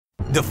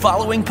The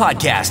following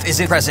podcast is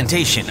a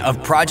presentation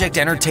of Project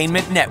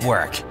Entertainment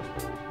Network.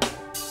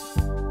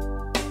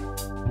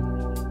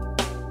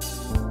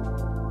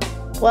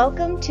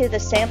 Welcome to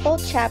the Sample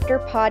Chapter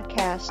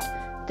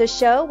Podcast, the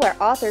show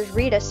where authors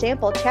read a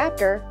sample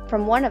chapter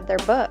from one of their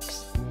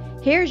books.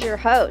 Here's your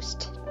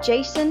host,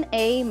 Jason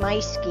A.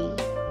 Meiske.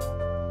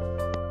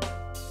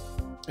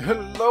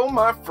 Hello,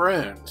 my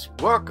friends.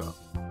 Welcome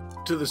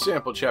to the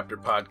Sample Chapter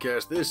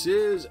Podcast. This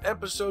is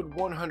episode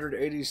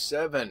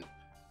 187,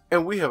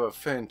 and we have a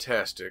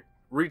fantastic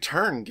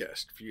return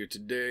guest for you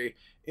today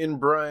in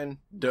Brian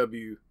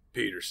W.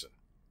 Peterson.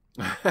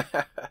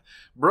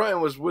 Brian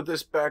was with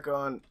us back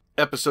on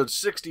episode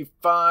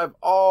 65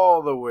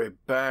 all the way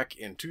back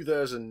in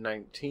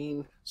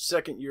 2019,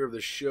 second year of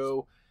the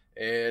show,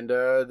 and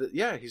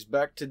he's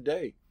back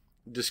today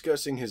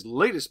discussing his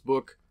latest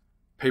book,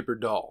 Paper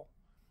Doll.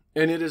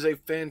 And it is a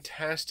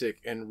fantastic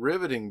and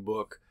riveting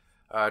book,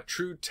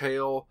 true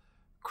tale,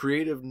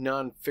 creative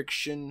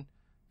nonfiction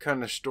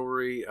kind of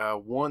story,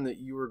 one that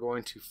you are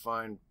going to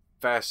find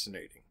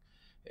fascinating.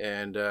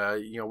 And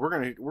we're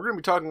gonna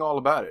be talking all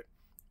about it,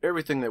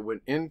 everything that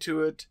went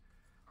into it,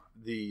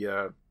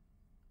 the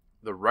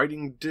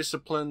writing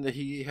discipline that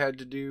he had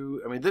to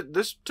do. I mean,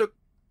 this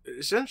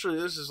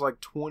is like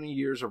 20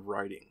 years of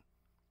writing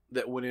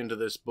that went into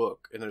this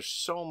book, and there's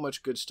so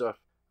much good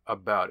stuff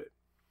about it.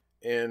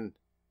 And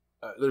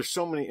there's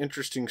so many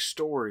interesting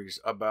stories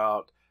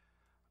about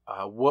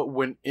what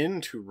went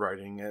into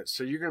writing it.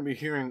 So you're going to be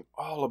hearing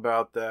all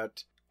about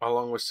that,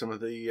 along with some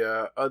of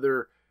the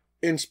other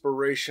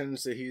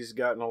inspirations that he's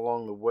gotten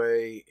along the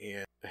way,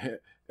 and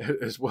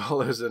as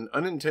well as an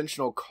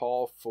unintentional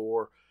call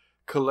for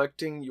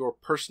collecting your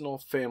personal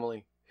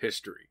family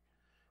history,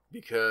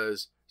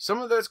 because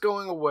some of that's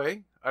going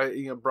away.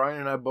 Brian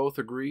and I both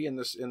agree in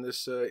this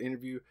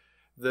interview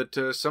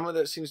that some of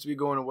that seems to be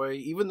going away,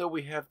 even though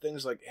we have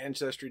things like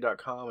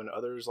Ancestry.com and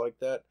others like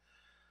that.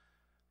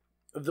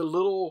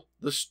 The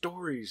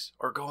stories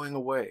are going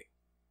away,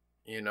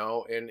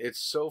 and it's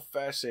so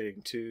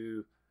fascinating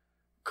to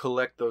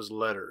collect those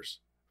letters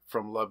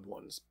from loved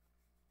ones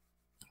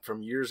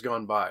from years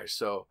gone by.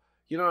 So,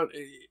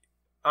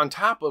 on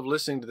top of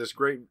listening to this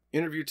great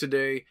interview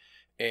today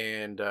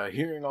and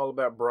hearing all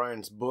about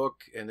Brian's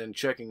book and then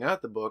checking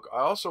out the book, I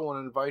also want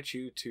to invite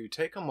you to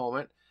take a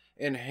moment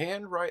and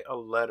handwrite a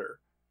letter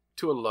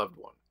to a loved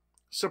one.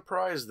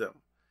 Surprise them.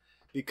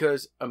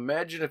 Because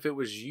imagine if it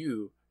was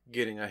you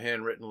getting a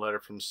handwritten letter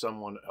from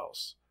someone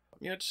else.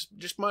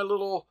 Just my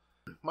little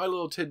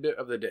tidbit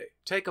of the day.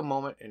 Take a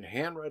moment and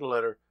handwrite a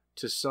letter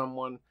to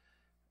someone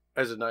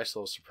as a nice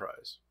little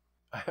surprise.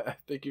 I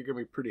think you're going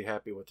to be pretty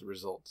happy with the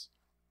results.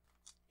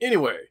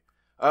 Anyway,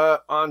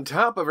 on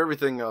top of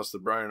everything else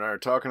that Brian and I are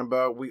talking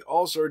about, we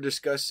also are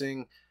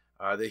discussing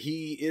that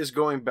he is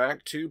going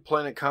back to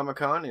Planet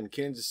Comicon in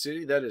Kansas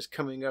City. That is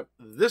coming up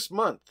this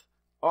month,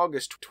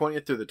 August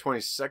 20th through the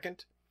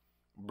 22nd.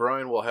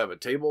 Brian will have a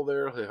table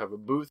there. He'll have a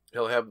booth.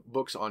 He'll have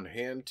books on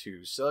hand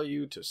to sell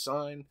you, to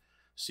sign,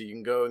 so you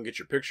can go and get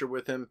your picture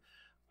with him.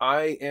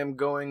 I am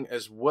going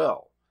as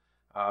well.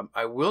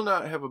 I will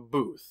not have a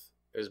booth.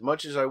 As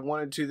much as I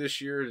wanted to this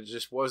year, it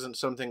just wasn't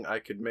something I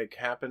could make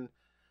happen.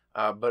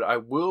 But I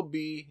will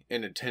be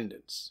in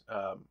attendance.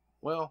 I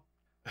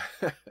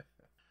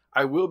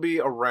will be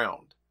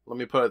around. Let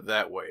me put it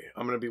that way.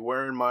 I'm going to be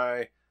wearing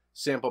my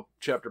Sample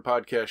Chapter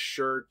Podcast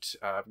shirt.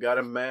 I've got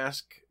a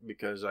mask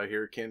because I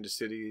hear Kansas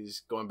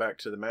City's going back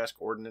to the mask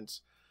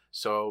ordinance.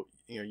 So,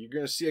 you're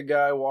going to see a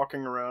guy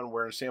walking around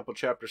wearing Sample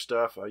Chapter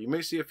stuff. You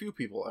may see a few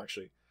people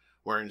actually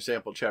wearing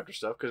Sample Chapter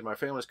stuff because my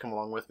family's come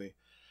along with me.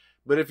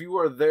 But if you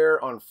are there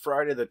on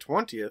Friday the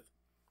 20th,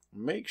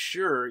 make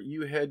sure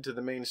you head to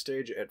the main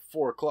stage at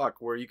 4 o'clock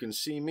where you can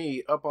see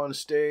me up on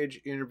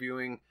stage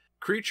interviewing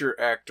creature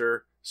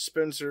actor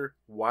Spencer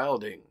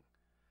Wilding.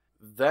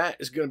 That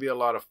is going to be a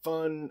lot of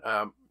fun.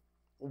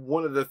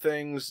 One of the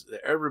things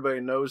that everybody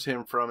knows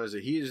him from is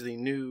that he is the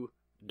new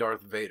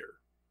Darth Vader.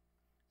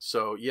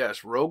 So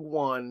yes, Rogue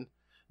One,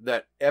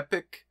 that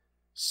epic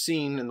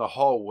scene in the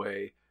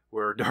hallway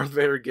where Darth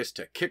Vader gets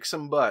to kick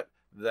some butt,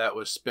 that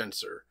was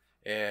Spencer.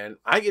 And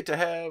I get to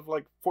have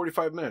like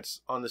 45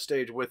 minutes on the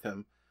stage with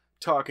him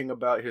talking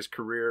about his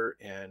career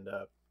and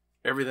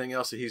everything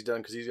else that he's done,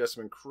 because he's got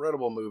some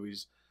incredible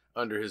movies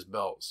under his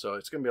belt. So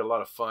it's going to be a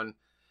lot of fun.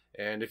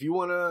 And if you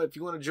want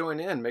to join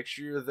in, make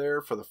sure you're there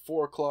for the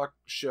 4 o'clock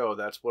show.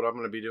 That's what I'm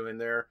going to be doing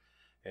there.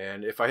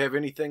 And if I have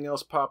anything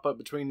else pop up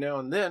between now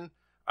and then,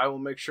 I will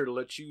make sure to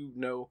let you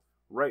know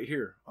right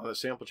here on the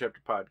Sample Chapter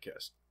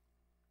Podcast.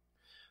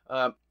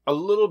 A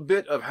little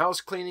bit of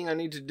house cleaning I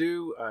need to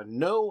do.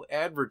 No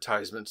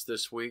advertisements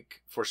this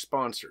week for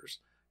sponsors.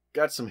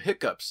 Got some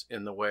hiccups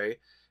in the way.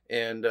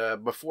 And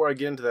before I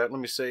get into that, let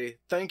me say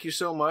thank you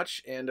so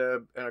much and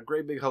a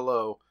great big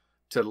hello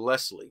to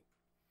Leslie.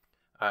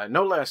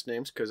 No last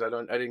names because I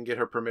didn't get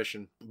her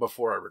permission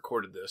before I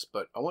recorded this,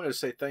 but I wanted to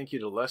say thank you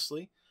to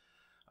Leslie.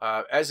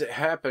 As it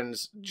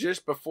happens,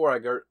 just before I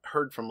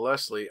heard from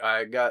Leslie,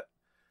 I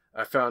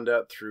found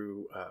out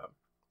through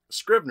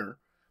Scrivener,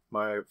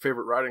 my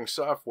favorite writing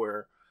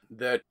software,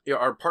 that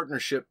our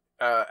partnership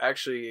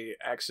actually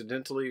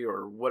accidentally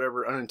or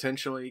whatever,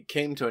 unintentionally,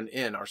 came to an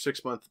end. Our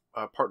 6-month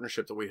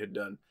partnership that we had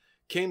done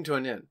came to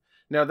an end.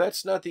 Now,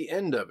 that's not the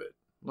end of it.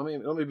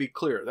 Let me be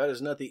clear. That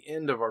is not the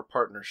end of our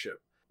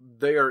partnership.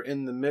 They are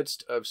in the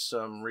midst of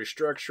some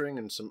restructuring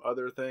and some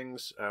other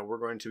things. We're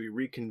going to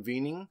be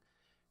reconvening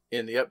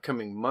in the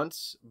upcoming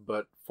months,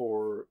 but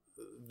for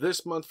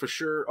this month for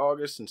sure,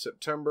 August and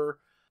September,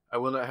 I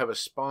will not have a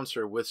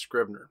sponsor with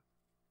Scrivener.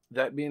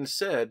 That being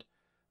said,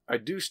 I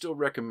do still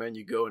recommend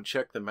you go and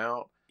check them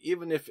out,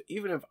 even if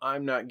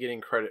I'm not getting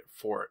credit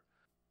for it.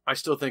 I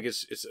still think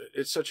it's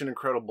such an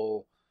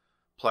incredible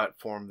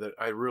platform that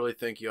I really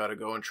think you ought to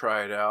go and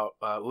try it out.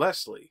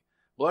 Leslie,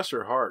 bless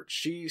her heart,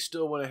 she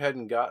still went ahead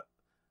and got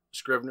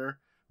Scrivener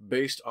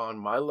based on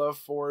my love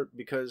for it,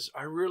 because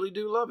I really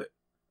do love it.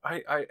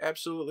 I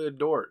absolutely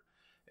adore it.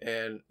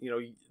 And,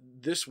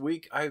 this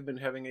week I've been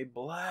having a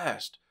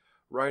blast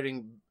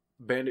writing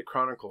Bandit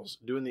Chronicles,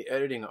 doing the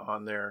editing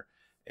on there.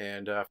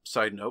 And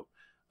side note,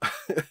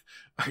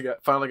 I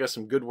finally got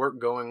some good work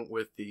going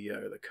with the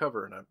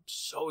cover, and I'm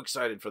so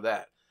excited for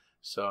that.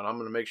 So I'm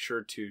going to make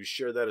sure to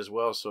share that as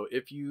well. So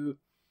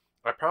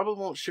I probably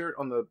won't share it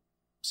on the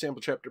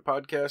Sample Chapter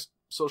Podcast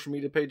social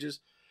media pages,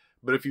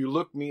 but if you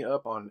look me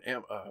up on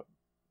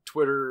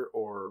Twitter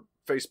or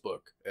Facebook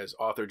as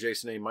author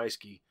Jason A.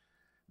 Meiske,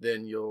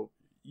 then you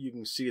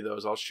can see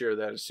those. I'll share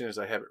that as soon as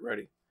I have it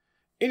ready.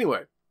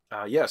 Anyway,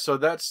 so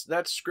that's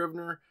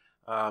Scrivener.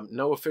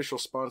 No official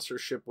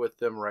sponsorship with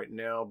them right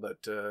now, but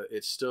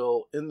it's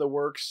still in the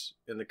works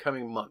in the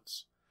coming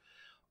months.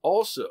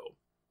 Also,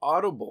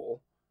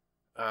 Audible,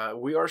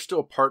 we are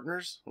still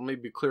partners. Let me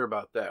be clear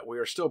about that. We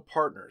are still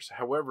partners.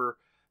 However,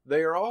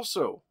 they are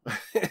also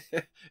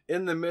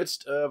in the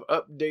midst of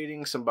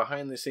updating some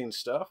behind-the-scenes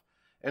stuff.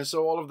 And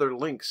so all of their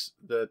links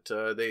that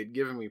they had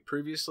given me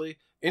previously,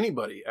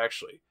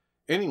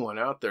 anyone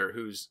out there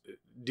who's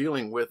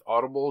dealing with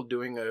Audible,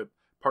 doing a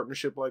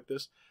partnership like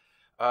this,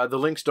 the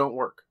links don't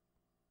work.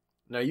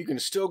 Now, you can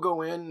still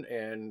go in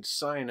and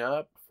sign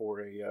up for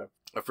a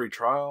free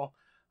trial.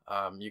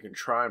 You can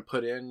try and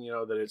put in,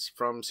 that it's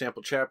from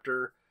Sample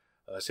Chapter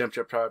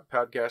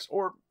Podcast,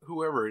 or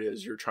whoever it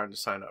is you're trying to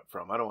sign up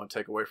from. I don't want to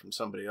take away from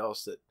somebody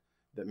else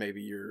that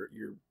maybe you're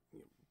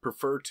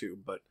prefer to,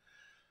 but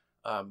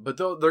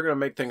they're going to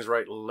make things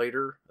right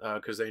later,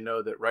 because they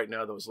know that right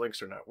now those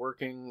links are not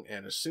working.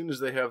 And as soon as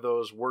they have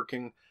those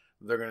working,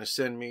 they're going to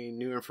send me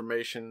new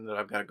information that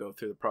I've got to go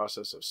through the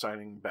process of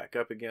signing back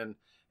up again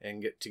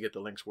and get the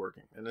links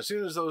working. And as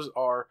soon as those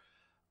are,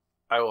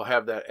 I will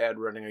have that ad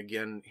running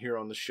again here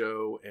on the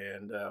show,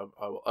 and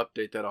I will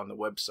update that on the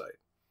website.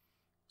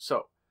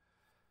 So,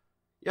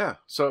 yeah.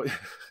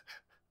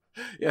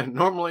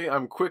 Normally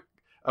I'm quick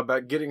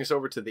about getting us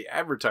over to the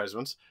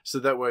advertisements, so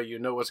that way you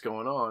know what's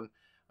going on.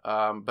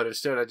 But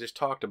instead I just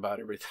talked about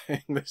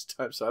everything this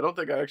time, so I don't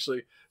think I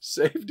actually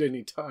saved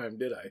any time,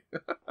 did I?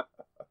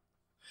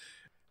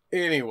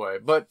 Anyway,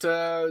 but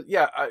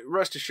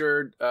rest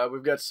assured,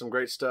 we've got some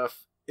great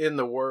stuff in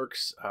the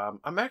works.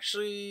 I'm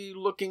actually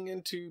looking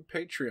into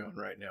Patreon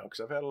right now, because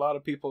I've had a lot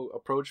of people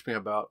approach me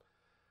about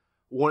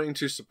wanting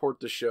to support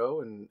the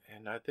show, and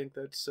I think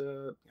that's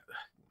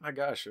my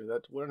gosh,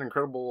 what an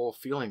incredible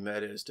feeling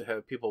that is, to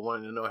have people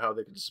wanting to know how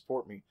they can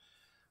support me.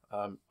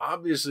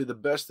 Obviously, the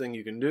best thing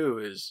you can do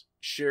is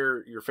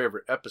share your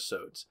favorite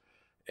episodes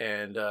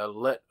and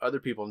let other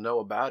people know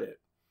about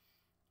it.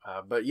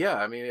 But yeah,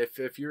 I mean,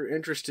 if you're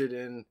interested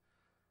in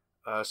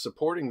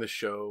supporting the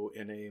show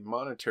in a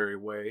monetary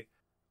way,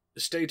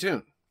 stay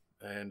tuned,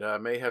 and I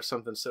may have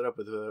something set up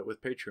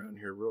with Patreon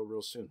here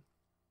real soon.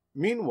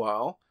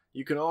 Meanwhile,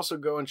 you can also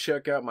go and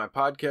check out my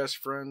podcast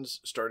friends,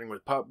 starting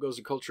with Pop Goes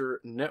the Culture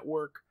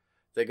Network.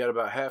 They got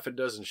about half a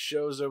dozen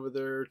shows over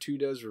there: Two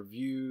Does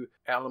Review,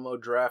 Alamo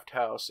Draft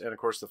House, and of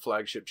course the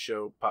flagship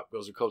show, Pop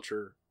Goes the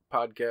Culture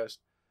Podcast.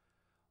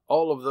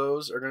 All of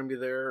those are going to be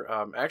there.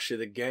 Actually,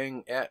 the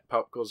gang at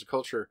Pop Goes the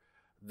Culture,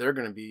 they're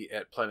going to be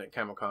at Planet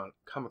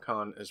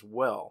Comicon as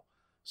well.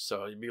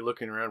 So you'd be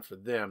looking around for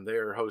them. They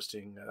are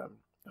hosting,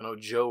 I know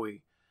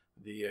Joey,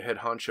 the head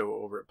honcho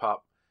over at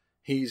Pop,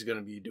 he's going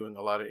to be doing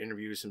a lot of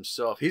interviews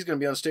himself. He's going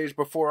to be on stage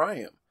before I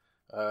am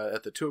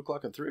at the 2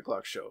 o'clock and 3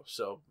 o'clock show.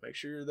 So make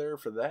sure you're there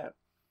for that.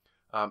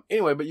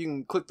 Anyway, but you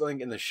can click the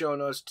link in the show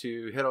notes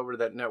to head over to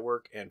that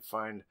network and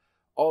find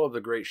all of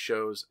the great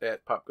shows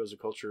at Pop Goes the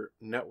Culture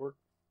Network.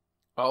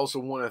 I also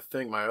want to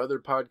thank my other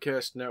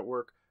podcast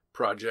network,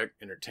 Project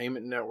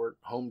Entertainment Network,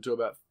 home to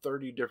about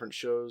 30 different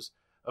shows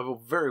of a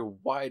very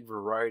wide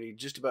variety.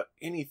 Just about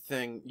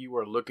anything you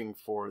are looking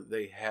for,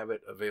 they have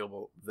it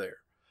available there.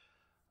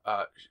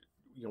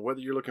 Whether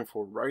you're looking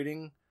for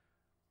writing,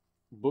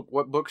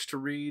 what books to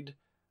read,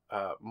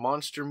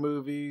 monster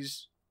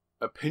movies,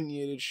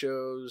 opinionated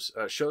shows,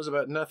 shows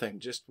about nothing,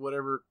 just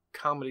whatever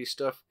comedy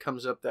stuff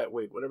comes up that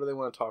week, whatever they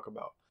want to talk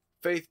about.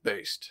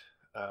 Faith-based,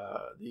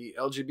 the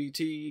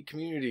LGBT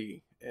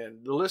community,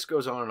 and the list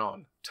goes on and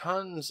on.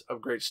 Tons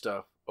of great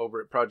stuff over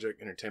at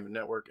Project Entertainment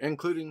Network,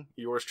 including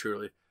yours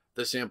truly,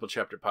 the Sample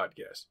Chapter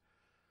Podcast.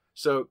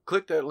 So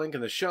click that link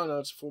in the show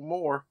notes for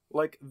more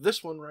like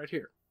this one right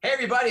here. Hey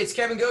everybody, it's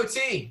Kevin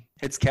Goatee.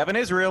 It's Kevin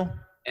Israel.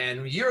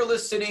 And you're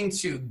listening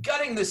to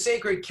Gutting the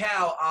Sacred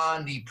Cow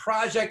on the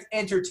Project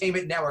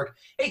Entertainment Network.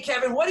 Hey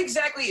Kevin, what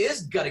exactly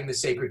is Gutting the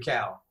Sacred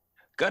Cow?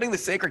 Gutting the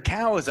Sacred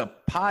Cow is a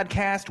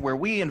podcast where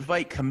we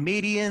invite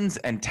comedians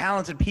and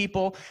talented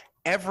people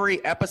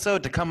every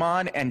episode to come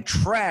on and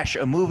trash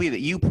a movie that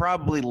you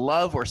probably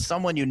love or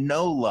someone you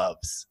know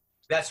loves.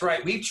 That's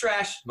right.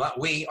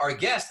 Our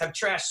guests have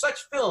trashed such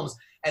films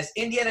as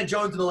Indiana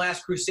Jones and the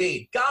Last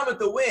Crusade, Gone with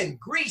the Wind,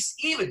 Grease,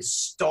 even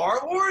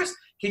Star Wars.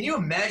 Can you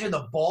imagine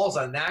the balls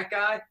on that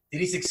guy? Did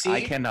he succeed?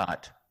 I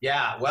cannot.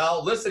 Yeah,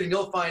 well, listen and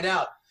you'll find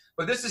out.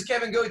 But this is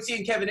Kevin Goatee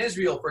and Kevin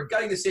Israel for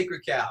Gutting the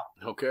Sacred Cow.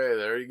 Okay,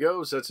 there you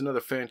go. So that's another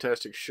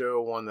fantastic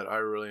show, one that I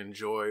really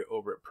enjoy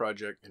over at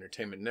Project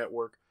Entertainment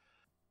Network.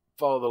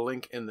 Follow the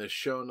link in the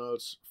show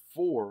notes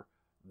for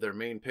their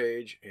main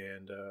page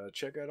and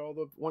check out all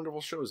the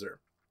wonderful shows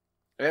there.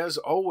 As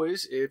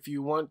always, if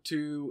you want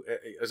to,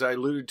 as I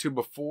alluded to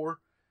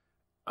before,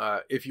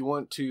 if you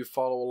want to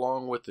follow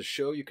along with the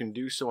show, you can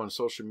do so on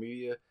social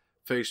media,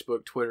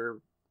 Facebook, Twitter,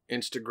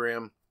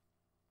 Instagram.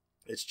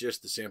 It's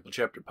just the Sample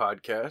Chapter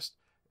Podcast,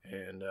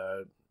 and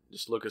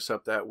just look us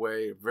up that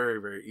way.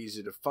 Very, very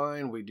easy to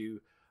find.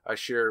 I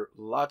share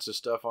lots of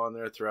stuff on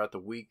there throughout the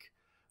week.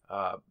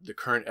 The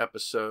current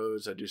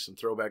episodes, I do some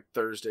throwback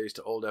Thursdays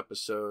to old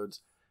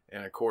episodes,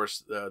 and of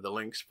course the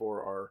links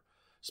for our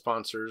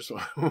sponsors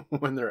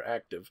when they're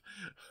active.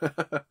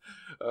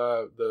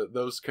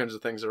 Those kinds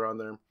of things are on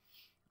there.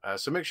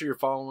 So make sure you're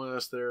following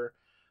us there.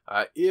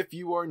 If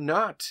you are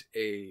not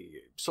a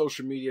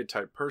social media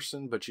type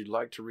person, but you'd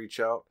like to reach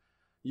out,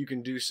 you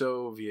can do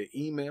so via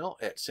email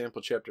at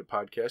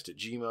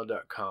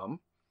samplechapterpodcast@gmail.com.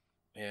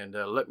 And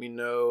let me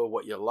know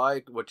what you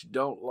like, what you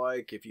don't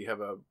like. If you have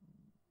a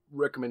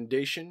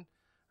recommendation,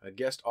 a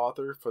guest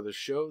author for the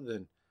show,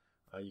 then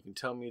you can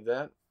tell me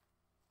that.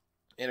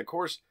 And of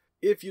course,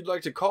 if you'd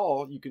like to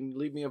call, you can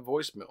leave me a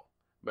voicemail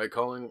by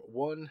calling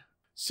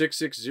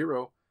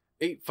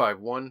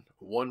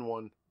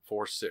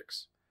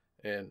 1-660-851-1146.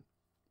 And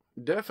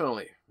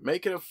definitely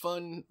make it a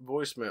fun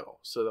voicemail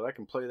so that I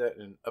can play that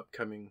in an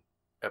upcoming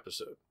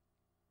episode.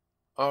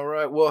 All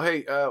right. Well,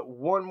 hey,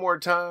 one more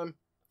time,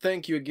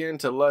 thank you again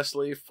to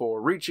Leslie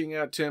for reaching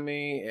out to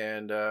me,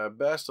 and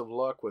best of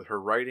luck with her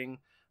writing.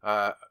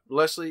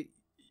 Leslie,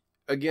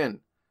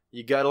 again,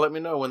 you got to let me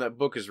know when that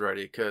book is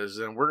ready, because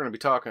then we're going to be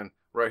talking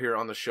right here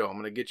on the show. I'm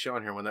going to get you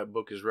on here when that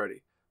book is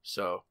ready.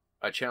 So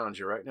I challenge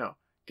you right now.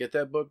 Get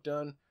that book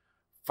done.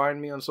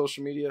 Find me on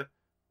social media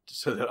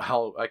so that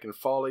I can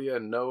follow you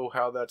and know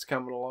how that's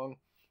coming along.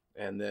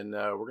 And then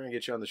we're going to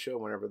get you on the show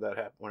whenever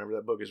that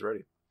book is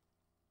ready.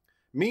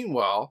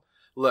 Meanwhile,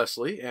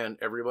 Leslie and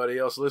everybody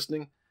else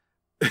listening,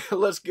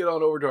 let's get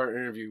on over to our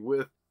interview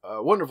with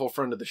a wonderful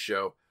friend of the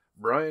show,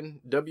 Brian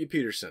W.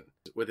 Peterson,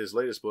 with his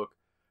latest book,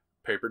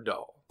 Paper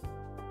Doll.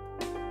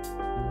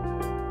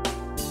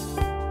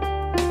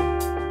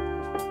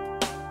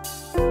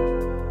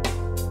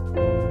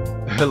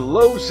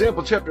 Hello,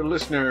 Sample Chapter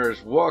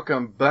listeners.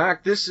 Welcome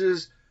back. This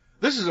is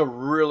a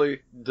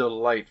really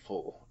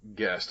delightful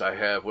guest I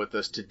have with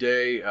us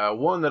today.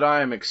 One that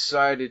I am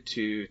excited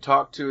to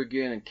talk to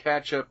again and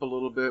catch up a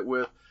little bit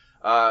with.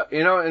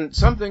 And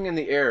something in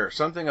the air,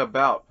 something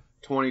about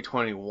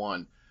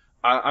 2021.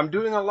 I'm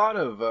doing a lot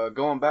of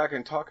going back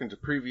and talking to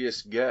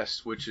previous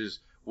guests, which is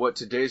what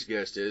today's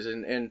guest is.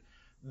 And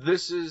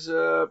this is,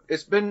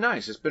 it's been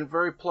nice. It's been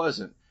very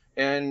pleasant.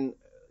 And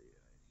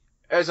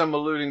as I'm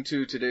alluding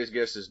to, today's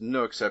guest is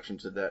no exception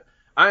to that.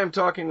 I am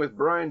talking with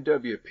Brian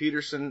W.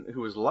 Peterson,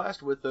 who was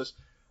last with us,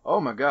 oh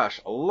my gosh,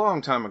 a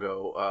long time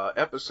ago,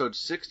 episode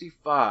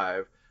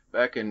 65,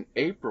 back in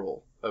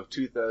April of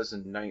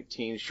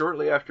 2019,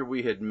 shortly after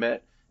we had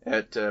met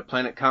at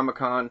Planet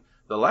Comicon,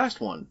 the last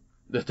one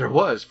that there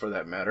was, for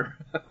that matter.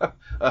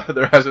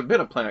 There hasn't been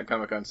a Planet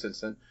Comicon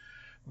since then.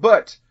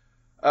 But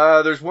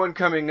there's one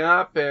coming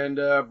up, and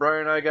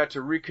Brian and I got to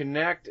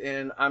reconnect,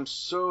 and I'm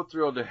so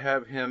thrilled to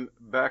have him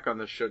back on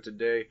the show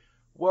today.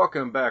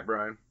 Welcome back,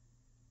 Brian.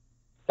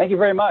 Thank you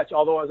very much,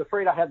 although I was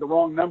afraid I had the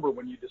wrong number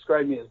when you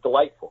described me as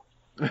delightful.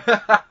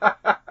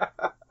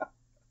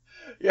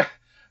 Yeah,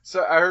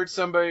 so I heard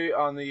somebody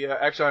on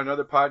actually on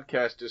another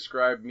podcast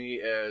describe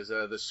me as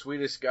the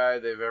sweetest guy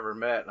they've ever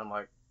met, and I'm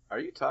like, are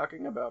you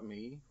talking about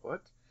me?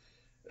 What?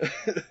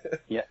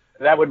 Yeah,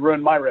 that would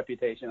ruin my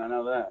reputation, I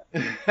know that.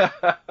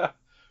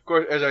 Of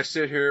course, as I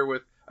sit here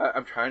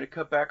I'm trying to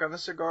cut back on the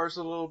cigars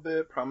a little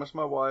bit, promised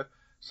my wife,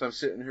 so I'm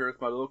sitting here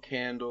with my little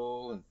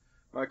candle and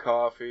my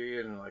coffee,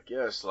 and I'm like,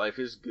 yes, life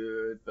is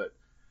good, but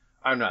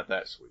I'm not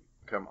that sweet.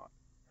 Come on.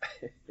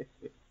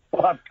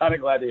 Well, I'm kind of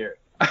glad to hear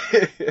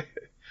it.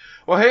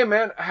 Well, hey,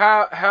 man,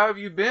 how have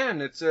you been?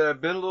 It's been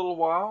a little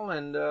while,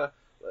 and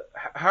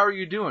how are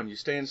you doing? You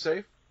staying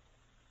safe?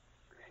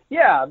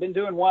 Yeah, I've been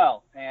doing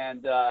well,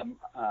 and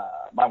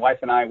my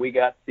wife and we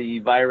got the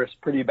virus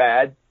pretty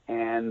bad,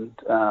 and,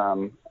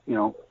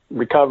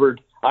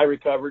 recovered. I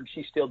recovered.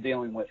 She's still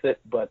dealing with it,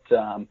 but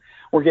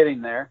we're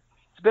getting there.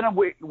 It's been a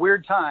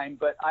weird time,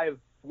 but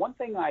one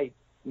thing I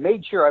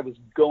made sure I was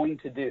going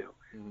to do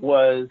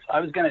was I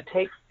was going to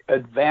take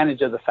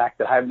advantage of the fact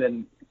that I've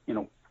been,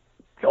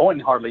 going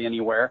hardly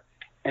anywhere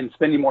and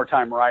spending more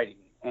time writing.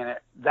 And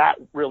that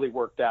really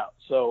worked out.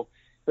 So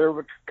there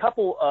were a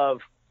couple of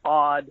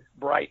odd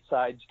bright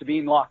sides to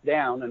being locked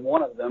down, and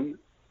one of them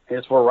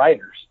is for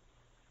writers.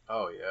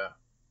 Oh yeah.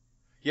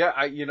 Yeah,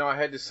 I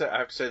have to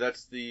say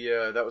that's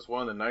that was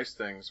one of the nice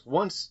things.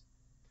 Once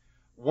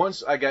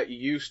I got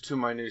used to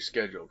my new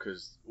schedule,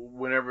 because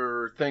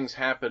whenever things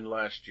happened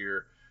last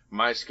year,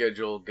 my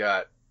schedule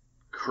got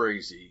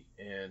crazy,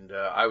 and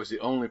I was the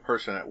only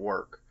person at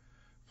work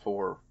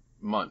for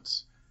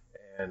months.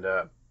 And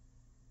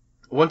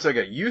once I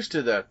got used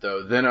to that,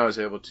 though, then I was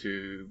able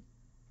to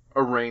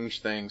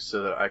arrange things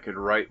so that I could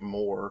write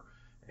more.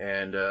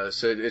 And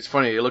so it's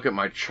funny, you look at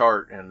my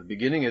chart, and the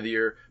beginning of the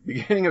year,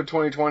 beginning of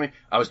 2020,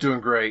 I was doing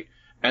great.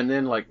 And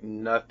then like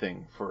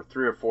nothing for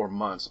 3 or 4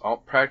 months,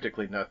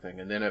 practically nothing.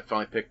 And then it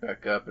finally picked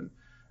back up, and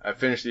I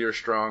finished the year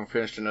strong,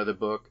 finished another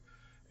book.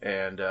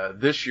 And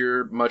this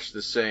year, much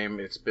the same.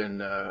 It's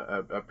been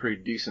a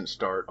pretty decent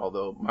start,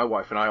 although my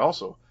wife and I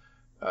also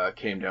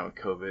came down with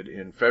COVID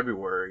in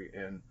February.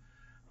 And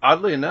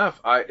oddly enough,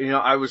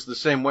 I was the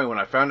same way. When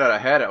I found out I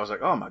had it, I was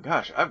like, oh my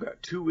gosh, I've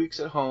got 2 weeks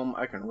at home,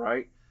 I can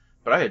write.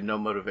 But I had no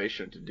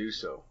motivation to do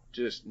so,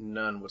 just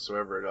none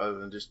whatsoever, other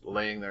than just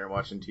laying there and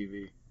watching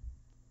TV.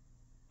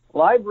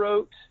 Well, I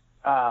wrote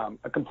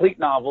a complete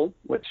novel,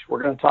 which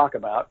we're going to talk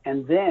about,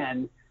 and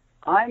then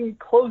I'm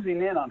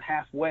closing in on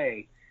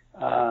halfway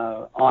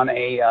on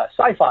a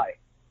sci-fi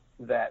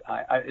that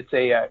it's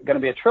going to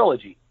be a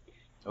trilogy.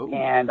 Ooh.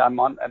 And I'm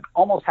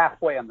almost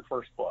halfway on the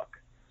first book.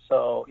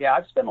 So yeah,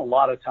 I've spent a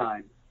lot of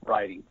time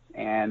writing,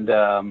 and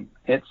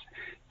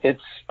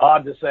it's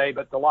odd to say,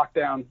 but the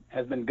lockdown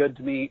has been good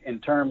to me in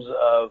terms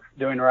of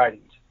doing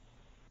writings.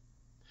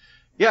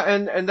 Yeah,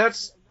 and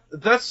that's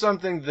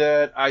something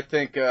that I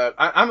think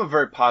I'm a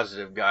very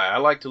positive guy. I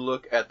like to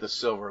look at the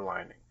silver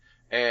lining,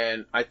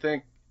 and I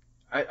think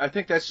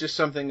that's just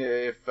something.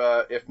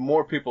 If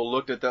more people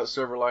looked at that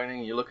silver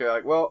lining, you look at it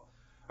like, well,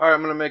 all right,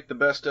 I'm going to make the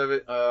best of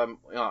it.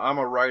 I'm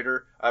a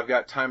writer. I've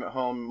got time at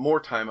home, more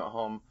time at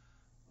home.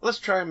 Let's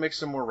try and make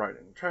some more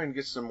writing. Try and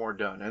get some more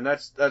done. And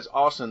that's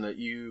awesome that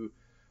you.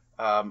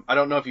 I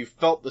don't know if you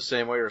felt the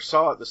same way or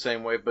saw it the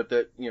same way, but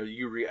that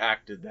you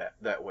reacted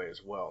that way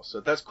as well.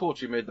 So that's cool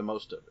that you made the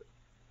most of it.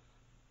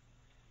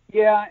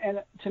 Yeah,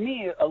 and to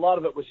me, a lot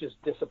of it was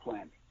just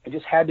discipline. I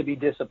just had to be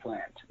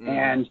disciplined.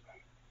 Mm.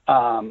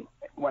 And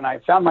when I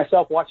found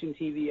myself watching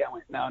TV, I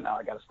went, no,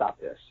 I got to stop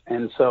this.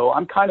 And so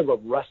I'm kind of a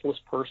restless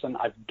person.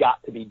 I've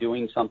got to be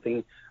doing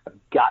something. I've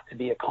got to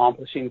be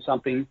accomplishing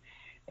something.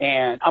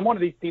 And I'm one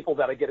of these people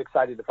that I get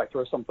excited if I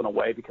throw something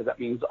away, because that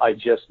means I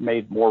just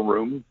made more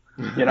room,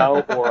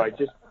 or I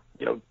just,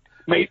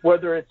 made,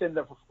 whether it's in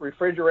the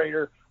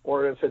refrigerator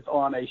or if it's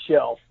on a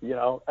shelf,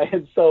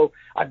 and so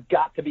I've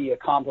got to be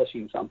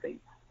accomplishing something.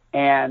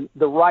 And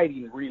the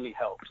writing really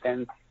helps.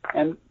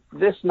 And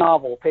this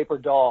novel, Paper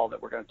Doll,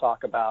 that we're going to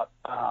talk about,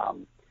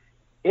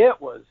 it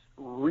was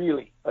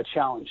really a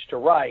challenge to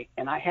write,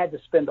 and I had to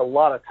spend a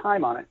lot of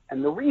time on it.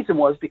 And the reason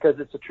was because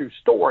it's a true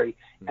story,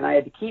 and I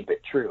had to keep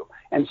it true.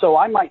 And so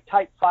I might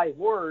type 5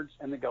 words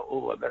and then go,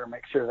 oh, I better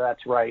make sure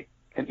that's right,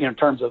 in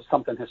terms of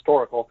something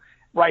historical.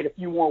 Write a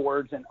few more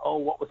words and, oh,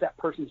 what was that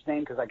person's name?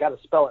 Because I got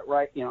to spell it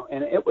right,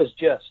 and it was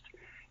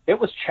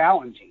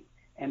challenging.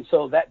 And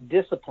so that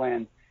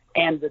discipline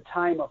and the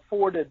time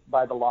afforded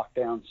by the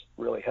lockdowns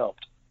really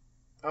helped.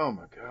 Oh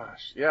my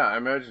gosh. Yeah, I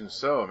imagine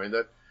so. I mean,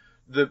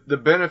 the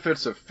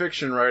benefits of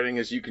fiction writing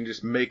is you can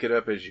just make it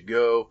up as you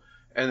go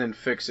and then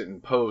fix it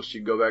in post.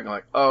 You go back and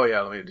like, oh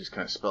yeah, let me just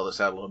kind of spell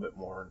this out a little bit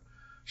more and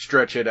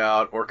stretch it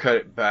out or cut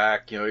it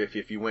back.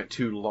 If you went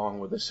too long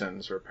with a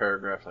sentence or a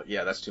paragraph, like,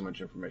 yeah, that's too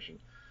much information.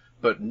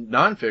 But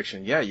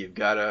nonfiction, yeah, you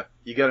gotta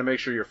make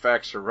sure your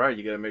facts are right.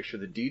 You gotta make sure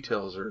the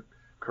details are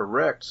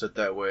correct, so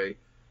that way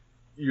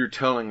you're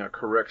telling a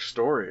correct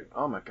story.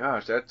 Oh my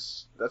gosh,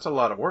 that's a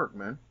lot of work,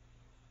 man.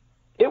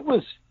 It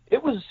was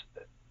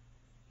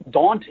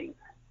daunting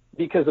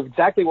because of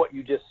exactly what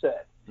you just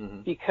said.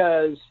 Mm-hmm.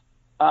 Because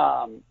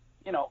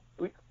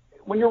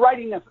when you're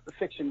writing a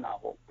fiction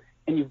novel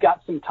and you've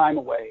got some time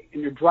away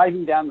and you're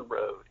driving down the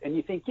road and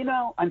you think,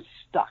 I'm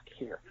stuck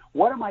here.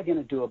 What am I going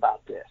to do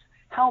about this?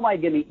 How am I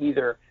going to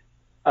either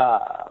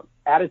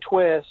add a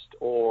twist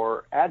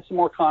or add some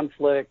more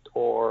conflict,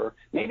 or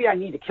maybe I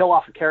need to kill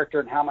off a character,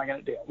 and how am I going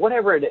to do it?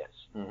 Whatever it is.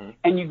 Mm-hmm.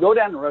 And you go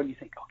down the road and you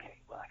think, okay,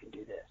 well, I can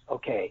do this.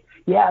 Okay,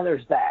 yeah,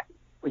 there's that.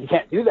 Well, you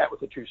can't do that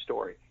with a true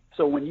story.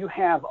 So when you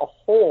have a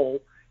hole,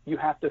 you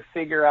have to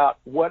figure out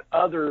what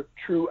other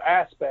true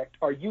aspect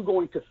are you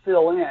going to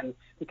fill in,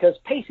 because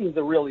pacing is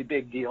a really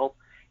big deal.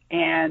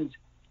 And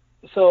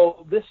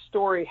so this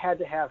story had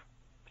to have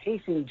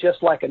pacing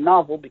just like a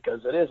novel,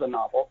 because it is a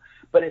novel,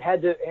 but it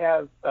had to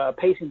have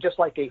pacing just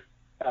like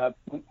a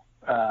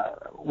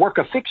work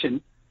of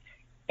fiction.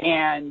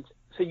 And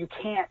so you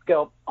can't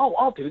go, oh,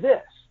 I'll do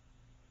this.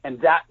 And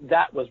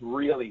that was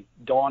really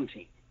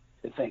daunting,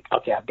 to think,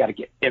 okay, I've got to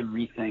get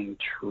everything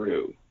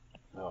true.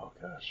 Oh,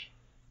 gosh.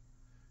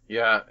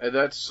 Yeah,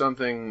 that's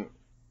something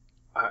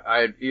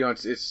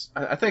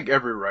I think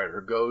every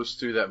writer goes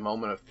through that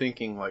moment of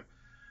thinking like,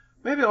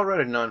 maybe I'll write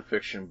a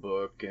nonfiction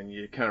book, and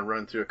you kind of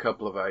run through a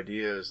couple of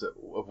ideas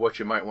of what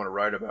you might want to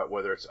write about,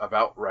 whether it's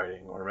about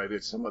writing, or maybe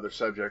it's some other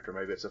subject, or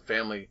maybe it's a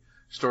family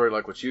story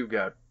like what you've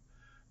got.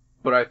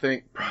 But I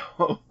think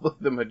probably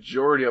the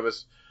majority of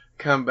us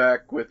come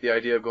back with the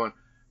idea of going,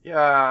 yeah,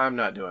 I'm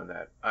not doing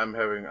that. I'm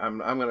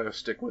going to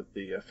stick with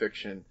the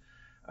fiction.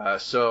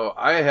 So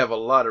I have a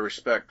lot of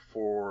respect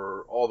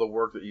for all the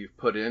work that you've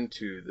put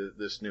into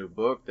this new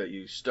book, that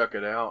you stuck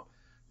it out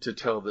to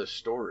tell this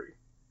story.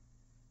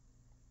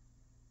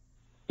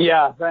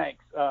 Yeah,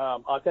 thanks.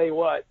 I'll tell you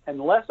what,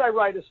 unless I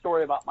write a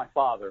story about my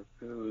father,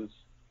 who's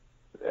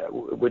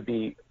would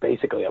be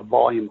basically a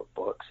volume of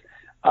books,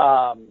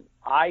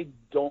 I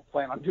don't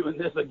plan on doing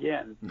this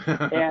again.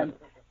 and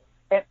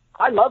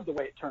I love the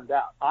way it turned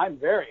out. I'm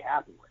very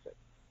happy with it.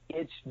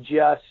 It's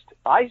just,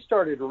 I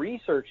started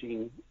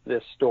researching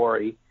this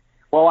story.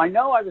 Well, I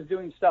know I was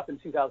doing stuff in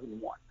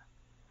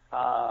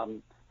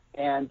 2001.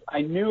 And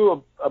I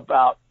knew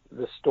about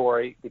the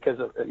story because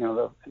of,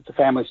 it's a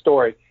family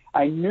story.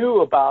 I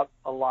knew about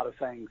a lot of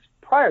things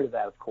prior to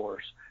that, of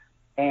course,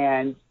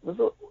 and was,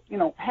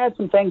 had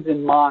some things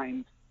in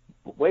mind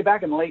way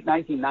back in the late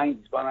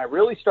 1990s. But when I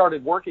really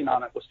started working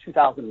on it was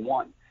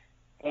 2001.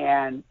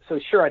 And so,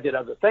 sure, I did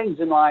other things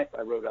in life.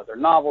 I wrote other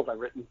novels. I've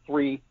written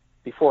 3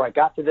 before I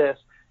got to this.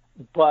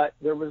 But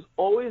there was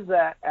always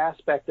that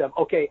aspect of,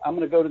 okay, I'm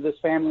going to go to this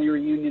family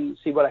reunion and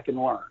see what I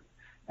can learn,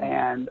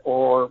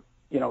 or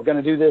going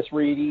to do this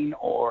reading,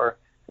 or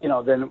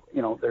then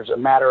there's a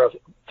matter of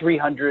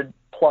 300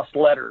 plus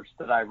letters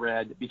that I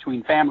read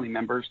between family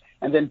members,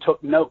 and then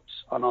took notes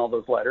on all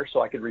those letters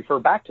so I could refer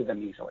back to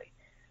them easily.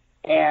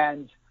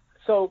 And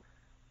so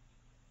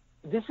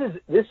this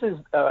is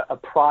a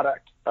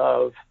product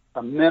of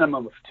a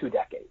minimum of 2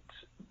 decades.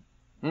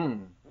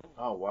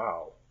 Oh,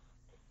 wow.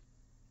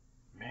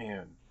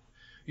 Man.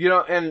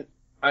 And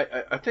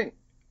I think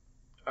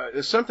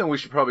something we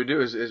should probably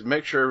do is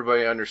make sure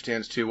everybody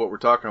understands, too, what we're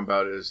talking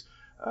about is,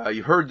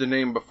 you heard the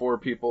name before,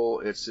 people.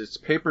 It's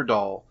Paper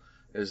Doll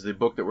is the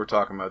book that we're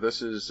talking about.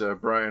 This is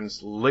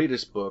Brian's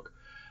latest book.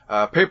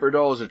 Paper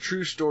Doll is a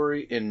true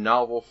story in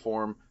novel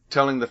form,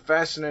 telling the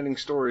fascinating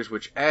stories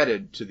which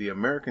added to the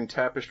American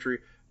tapestry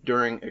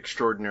during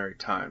extraordinary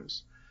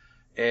times.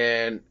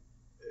 And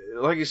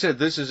like you said,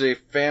 this is a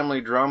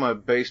family drama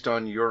based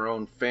on your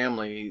own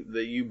family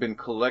that you've been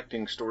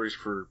collecting stories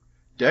for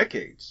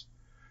decades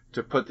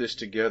to put this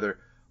together.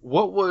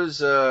 What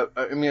was,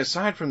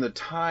 aside from the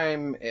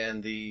time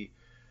and the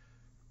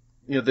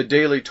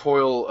daily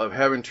toil of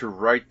having to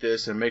write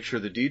this and make sure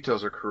the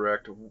details are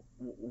correct,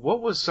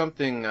 what was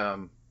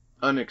something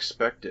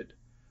unexpected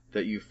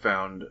that you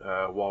found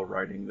while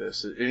writing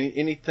this?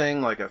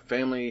 Anything like a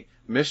family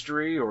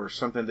mystery or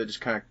something that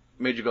just kind of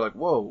made you go like,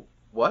 whoa,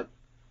 what?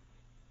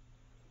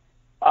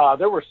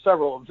 There were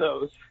several of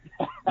those.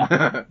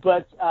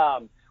 But,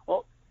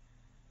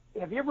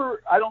 have you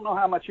ever, I don't know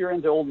how much you're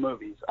into old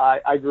movies.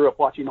 I grew up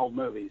watching old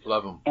movies.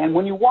 Love them. And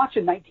when you watch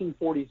a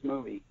 1940s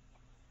movie,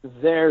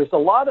 there's a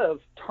lot of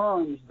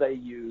terms they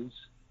use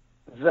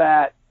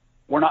that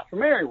we're not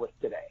familiar with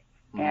today.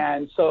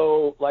 And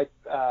so, I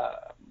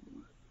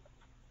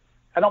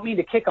don't mean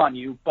to kick on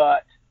you,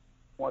 but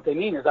what they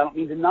mean is I don't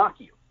mean to knock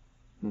you.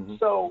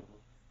 So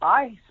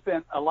I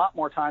spent a lot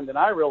more time than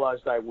I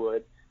realized I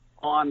would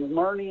on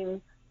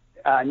learning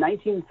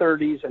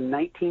 1930s and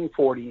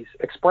 1940s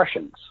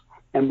expressions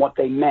and what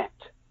they meant.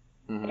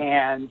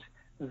 And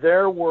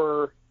there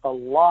were a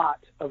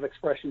lot of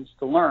expressions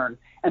to learn.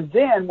 And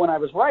then when I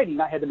was writing,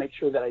 I had to make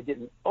sure that I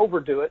didn't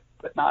overdo it,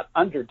 but not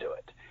underdo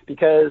it.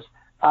 Because,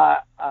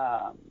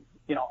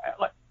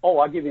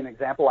 I'll give you an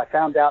example. I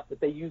found out that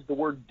they used the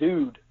word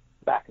dude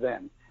back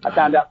then. I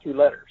found out through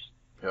letters.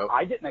 Yep.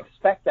 I didn't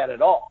expect that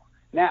at all.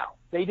 Now,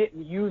 they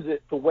didn't use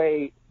it the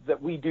way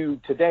that we do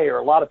today, or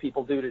a lot of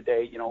people do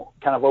today,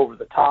 kind of over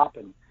the top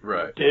and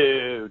right.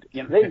 Dude.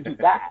 They didn't do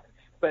that.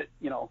 But,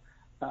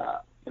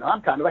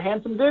 I'm kind of a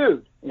handsome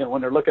dude,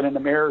 when they're looking in the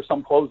mirror,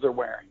 some clothes they're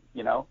wearing,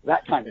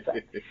 that kind of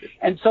thing.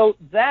 And so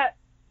that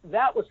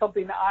was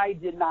something that I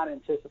did not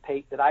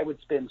anticipate, that I would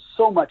spend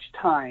so much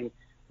time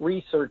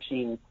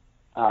researching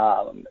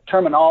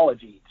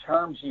terminology,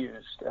 terms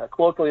used,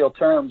 colloquial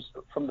terms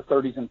from the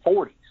 30s and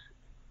 40s.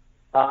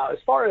 As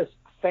far as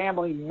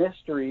family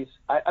mysteries,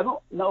 I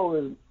don't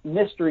know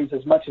mysteries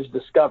as much as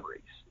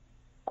discoveries.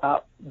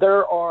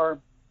 There are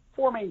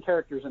 4 main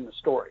characters in the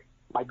story.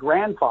 My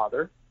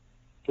grandfather,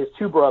 his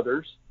 2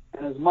 brothers,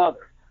 and his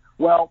mother.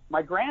 Well,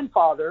 my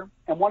grandfather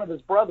and one of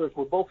his brothers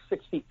were both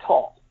 6 feet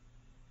tall.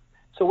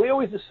 So we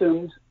always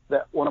assumed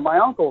that one of my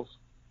uncles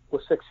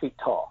was 6 feet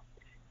tall.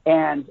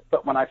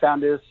 But when I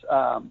found his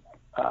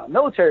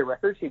military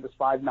records, he was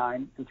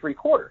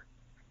 5'9"3/4,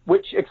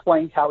 which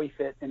explains how he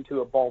fit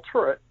into a ball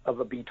turret of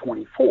a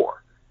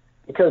B-24,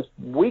 because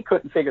we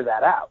couldn't figure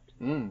that out.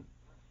 And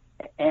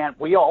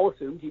we all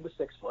assumed he was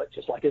 6 foot,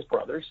 just like his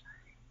brothers.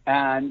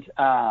 And,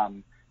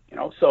 and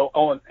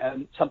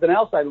something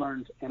else I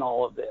learned in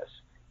all of this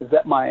is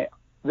that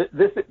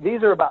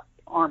these are about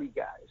Army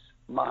guys.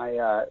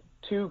 My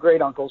two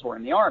great uncles were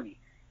in the Army.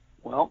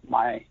 Well,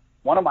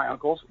 one of my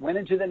uncles went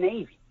into the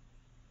Navy,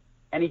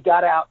 and he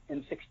got out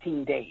in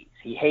 16 days.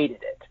 He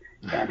hated it.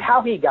 And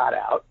how he got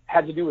out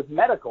had to do with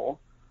medical,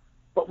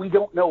 but we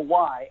don't know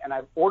why. And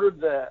I ordered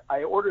the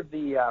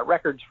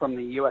records from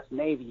the U.S.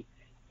 Navy,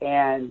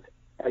 and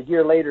a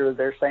year later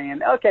they're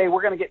saying, okay,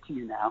 we're going to get to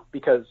you now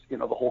because, the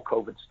whole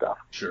COVID stuff.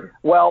 Sure.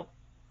 Well,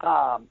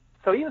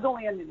 so he was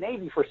only in the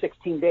Navy for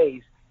 16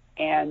 days,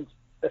 and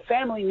the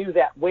family knew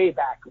that way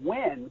back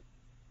when,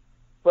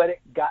 but it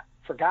got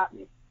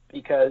forgotten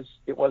because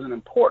it wasn't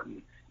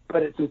important.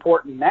 But it's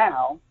important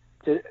now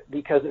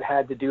because it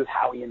had to do with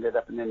how he ended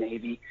up in the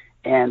Navy.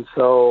 And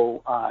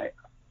so I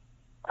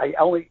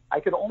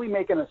could only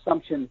make an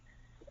assumption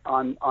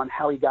on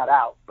how he got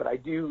out, but I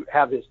do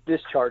have his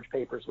discharge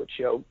papers which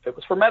show it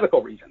was for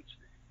medical reasons.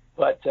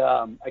 But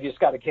I just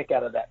got a kick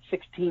out of that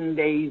 16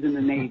 days in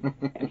the Navy,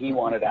 and he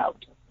wanted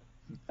out.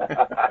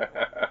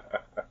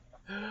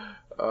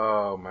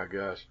 Oh my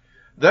gosh,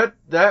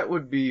 that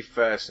would be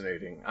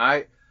fascinating.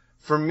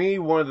 For me,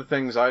 one of the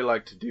things I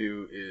like to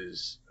do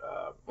is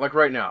like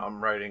right now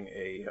I'm writing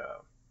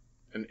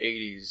an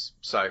 80s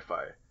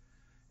sci-fi,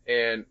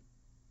 and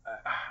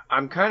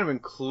I'm kind of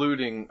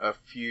including a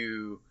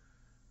few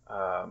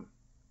I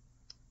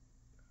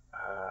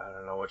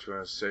don't know what you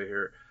want to say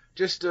here,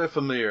 just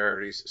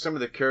familiarities. Some of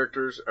the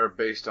characters are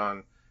based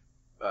on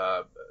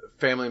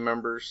family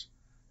members,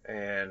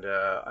 and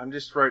I'm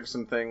just writing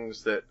some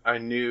things that I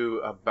knew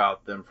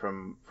about them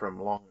from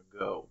long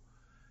ago.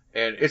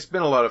 And it's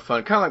been a lot of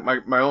fun. Kind of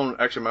like my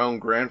own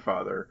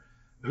grandfather,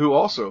 who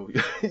also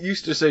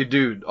used to say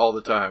dude all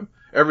the time.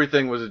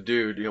 Everything was a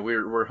dude.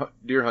 We're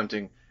deer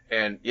hunting,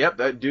 and yep,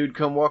 that dude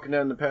come walking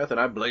down the path, and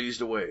I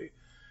blazed away.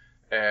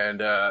 And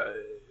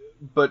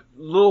but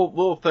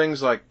little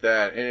things like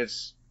that, and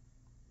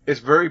it's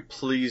very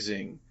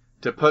pleasing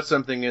to put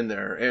something in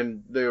there,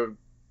 and the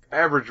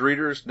average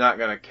reader's not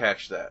going to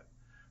catch that.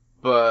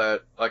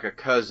 But like a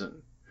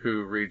cousin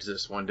who reads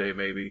this one day,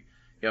 maybe,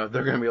 they're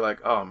going to be like,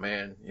 oh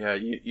man, yeah,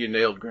 you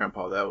nailed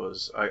Grandpa.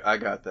 I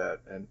got that.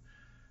 And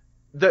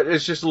that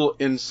is just a little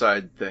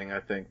inside thing, I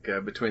think,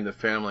 between the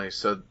family.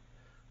 So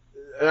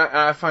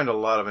I find a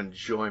lot of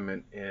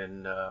enjoyment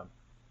in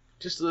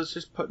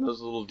just putting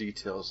those little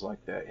details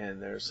like that in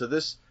there. So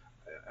this,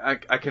 I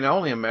can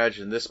only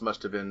imagine this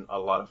must have been a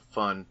lot of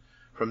fun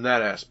from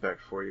that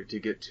aspect for you to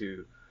get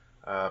to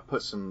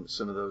put some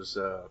of those,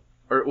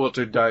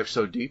 to dive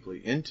so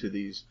deeply into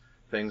these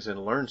things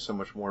and learn so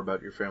much more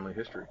about your family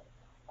history.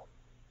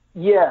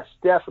 Yes,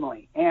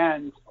 definitely.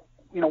 And,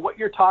 what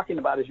you're talking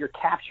about is you're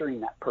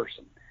capturing that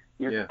person.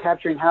 You're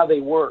capturing how they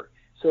were,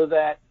 so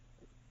that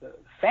the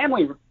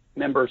family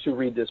members who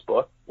read this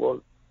book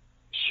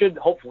should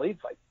hopefully,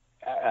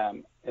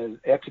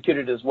 execute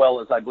it as well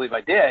as I believe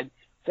I did,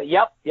 say,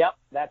 yep,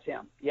 that's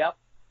him. Yep.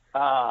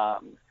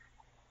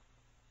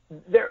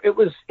 It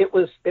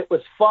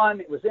was fun.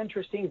 It was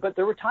interesting, but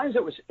there were times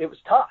it was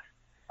tough.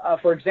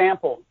 For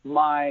example,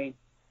 my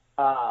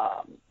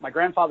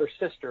grandfather's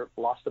sister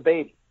lost a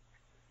baby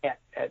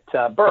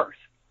at birth,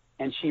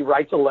 and she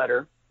writes a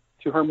letter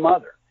to her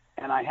mother.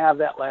 And I have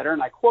that letter,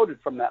 and I quoted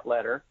from that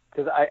letter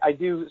because I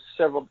do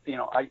several,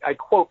 I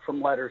quote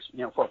from letters,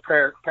 for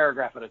a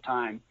paragraph at a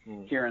time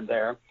here and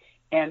there.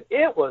 And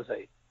it was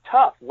a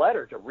tough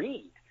letter to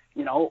read,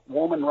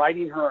 woman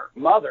writing her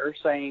mother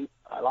saying,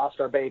 I lost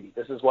our baby.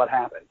 This is what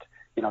happened.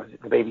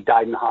 The baby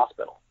died in the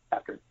hospital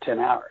after 10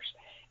 hours.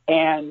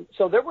 And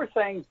so there were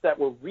things that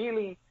were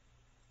really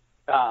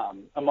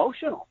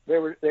emotional. They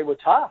were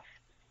tough.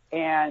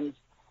 And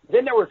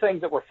then there were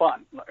things that were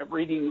fun,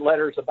 reading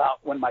letters about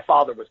when my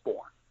father was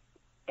born.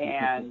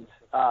 And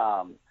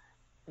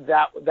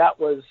that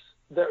was,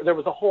 there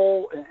was a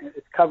whole,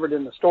 it's covered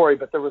in the story,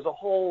 but there was a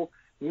whole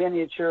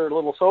miniature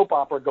little soap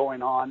opera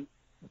going on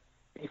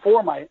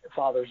before my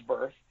father's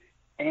birth.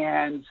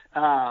 And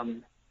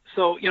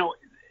so,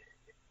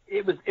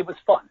 it was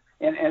fun.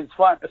 And it's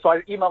fun. So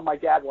I emailed my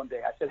dad one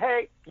day. I said,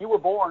 hey, you were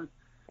born.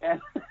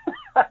 And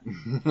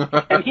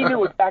and he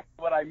knew exactly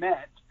what I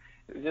meant,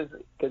 just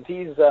because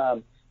he's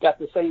got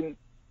the same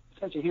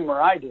sense of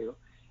humor I do.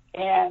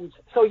 And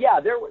so, yeah,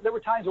 there were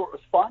times where it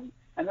was fun,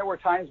 and there were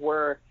times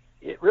where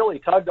it really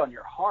tugged on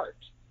your heart.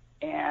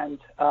 And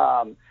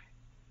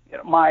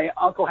my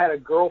uncle had a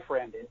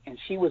girlfriend, and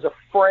she was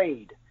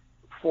afraid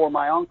for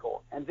my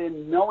uncle. And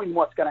then knowing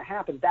what's going to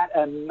happen, that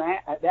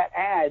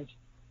adds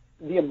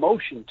the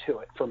emotion to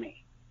it for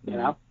me,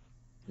 Yeah.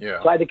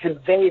 So I had to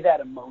convey that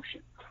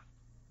emotion.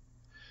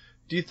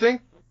 Do you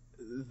think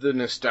the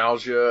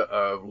nostalgia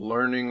of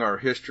learning our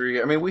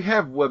history, I mean, we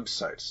have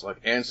websites like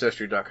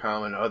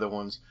Ancestry.com and other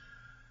ones,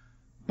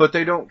 but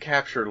they don't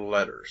capture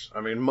letters.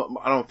 I mean,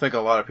 I don't think a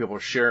lot of people are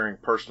sharing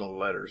personal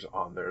letters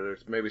on there.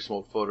 There's maybe some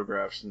old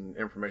photographs and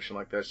information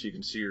like that so you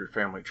can see your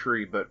family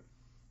tree. But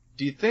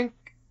do you think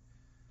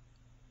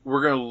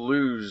we're going to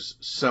lose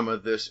some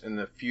of this in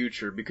the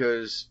future?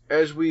 Because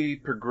as we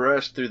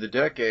progress through the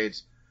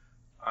decades,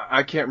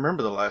 I can't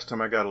remember the last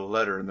time I got a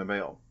letter in the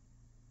mail.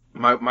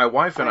 My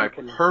wife and I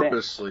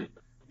purposely,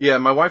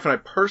 my wife and I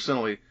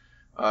personally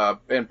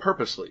and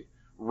purposely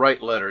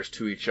write letters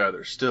to each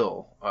other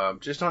still,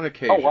 just on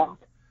occasion. Oh,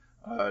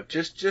 wow.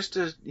 Just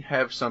to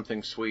have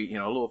something sweet,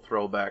 a little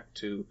throwback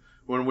to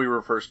when we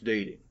were first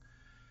dating.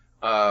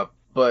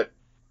 But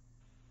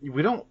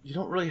you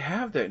don't really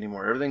have that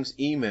anymore. Everything's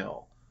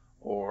email,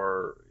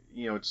 or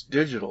it's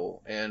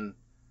digital, and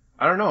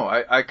I don't know.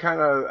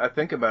 I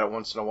think about it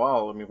once in a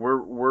while. I mean,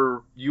 we're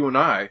you and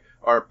I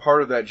are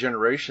part of that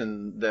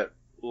generation that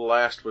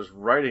last was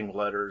writing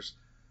letters.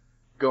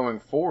 Going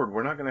forward,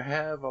 we're not going to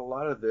have a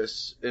lot of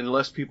this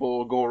unless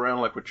people go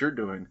around like what you're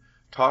doing,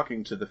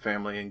 talking to the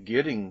family and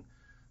getting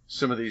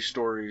some of these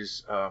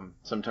stories,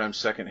 sometimes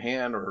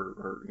secondhand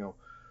or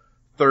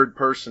third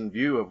person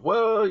view of,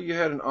 well, you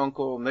had an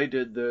uncle and they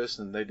did this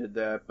and they did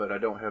that, but I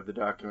don't have the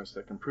documents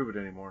that can prove it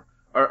anymore.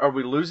 Are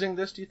we losing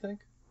this, do you think?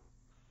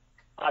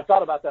 I've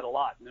thought about that a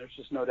lot, and there's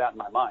just no doubt in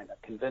my mind. I'm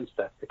convinced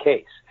that's the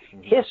case.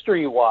 Mm-hmm.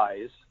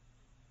 History-wise,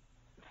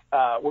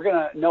 we're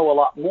going to know a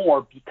lot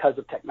more because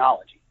of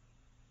technology.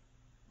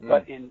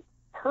 But in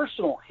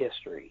personal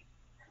history,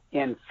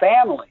 in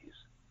families,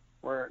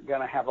 we're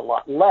going to have a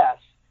lot less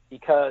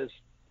because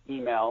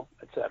email,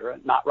 et cetera,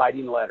 not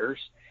writing letters.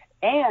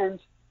 And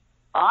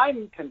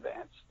I'm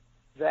convinced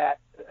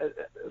that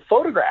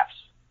photographs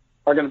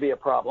are going to be a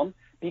problem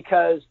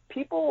because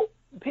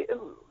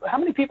how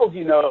many people do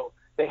you know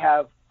they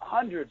have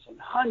hundreds and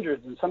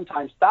hundreds and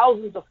sometimes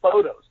thousands of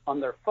photos on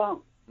their phone?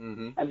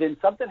 Mm-hmm. And then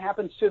something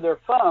happens to their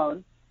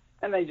phone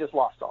and they just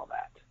lost all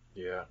that.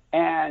 Yeah.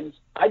 And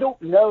I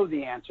don't know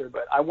the answer,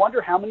 but I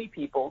wonder how many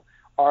people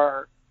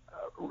are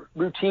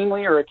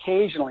routinely or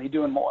occasionally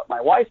doing what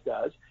my wife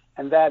does,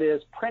 and that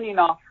is printing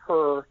off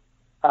her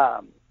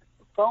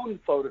phone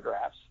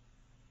photographs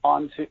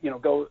onto,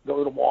 go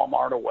to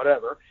Walmart or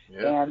whatever,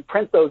 and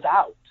print those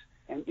out.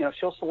 And,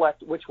 she'll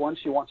select which ones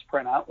she wants to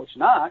print out, which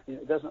not.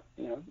 It doesn't,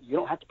 you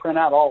don't have to print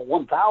out all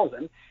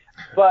 1,000.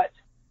 But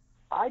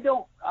I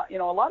don't, a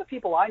lot of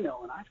people I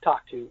know and I've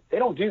talked to, they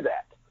don't do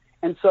that.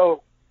 And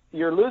so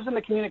you're losing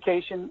the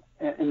communication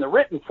in the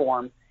written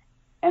form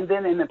and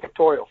then in the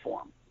pictorial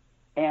form.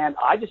 And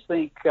I just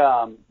think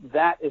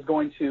that is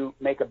going to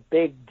make a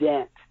big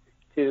dent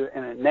in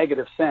a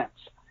negative sense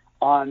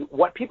on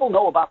what people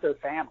know about their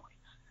families.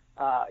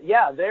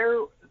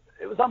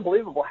 It was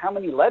unbelievable how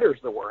many letters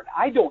there were. And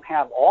I don't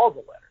have all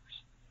the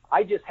letters.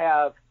 I just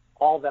have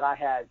all that I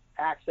had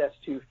access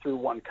to through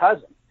one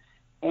cousin.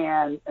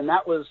 And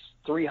that was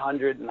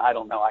 300, and I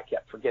don't know, I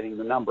kept forgetting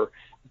the number.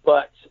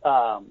 But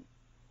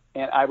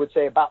and I would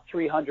say about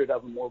 300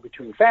 of them were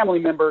between family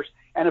members,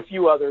 and a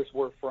few others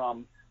were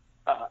from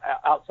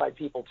outside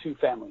people to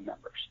family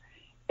members.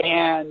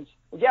 And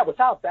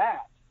without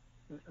that,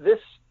 this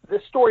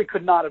story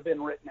could not have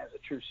been written as a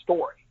true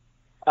story.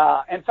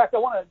 In fact, I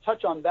want to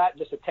touch on that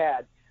just a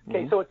tad.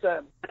 Okay, so it's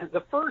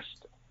the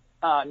first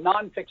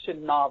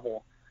nonfiction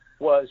novel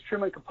was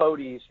Truman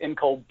Capote's In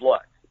Cold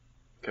Blood.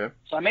 Okay.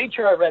 So I made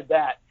sure I read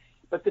that.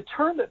 But the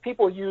term that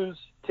people use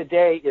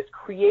today is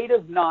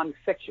creative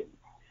nonfiction.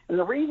 And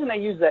the reason they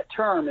use that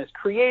term is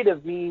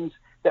creative means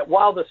that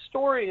while the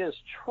story is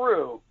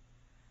true,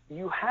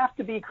 you have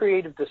to be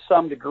creative to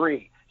some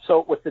degree.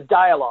 So with the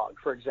dialogue,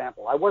 for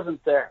example, I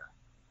wasn't there.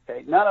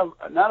 Okay, none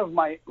of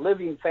my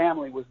living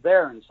family was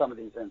there in some of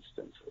these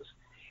instances.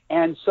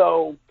 And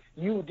so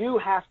you do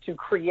have to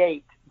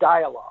create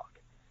dialogue.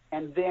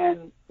 And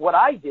then what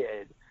I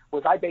did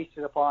was I based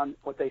it upon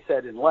what they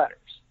said in letters.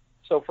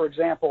 So for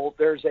example,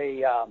 there's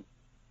a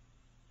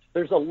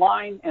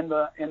line in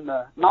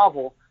the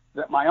novel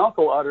that my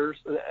uncle utters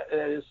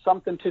is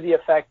something to the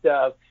effect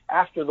of,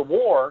 after the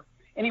war,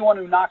 anyone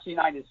who knocks the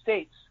United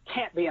States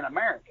can't be an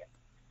American.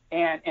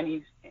 And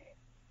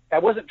I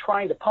wasn't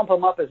trying to pump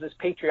him up as this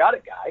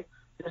patriotic guy.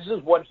 This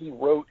is what he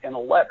wrote in a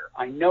letter.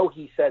 I know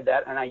he said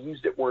that, and I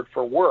used it word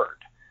for word.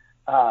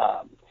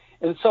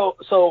 And so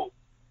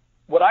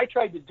what I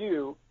tried to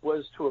do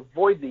was to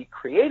avoid the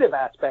creative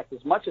aspect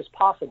as much as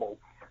possible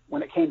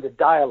when it came to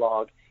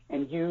dialogue,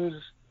 and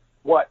use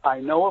what I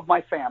know of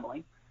my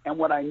family and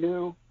what I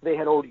knew they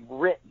had already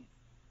written,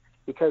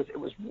 because it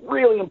was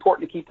really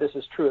important to keep this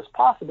as true as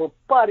possible.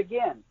 But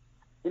again,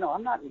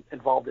 I'm not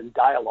involved in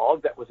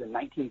dialogue that was in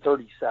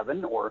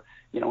 1937 or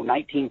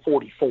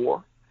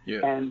 1944,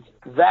 and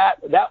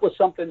that was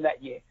something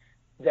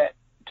that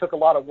took a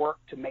lot of work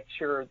to make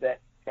sure that,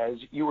 as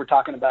you were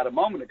talking about a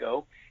moment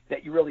ago,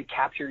 that you really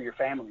capture your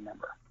family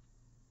member.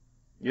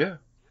 Yeah.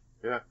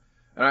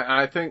 And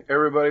I think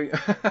everybody,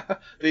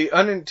 the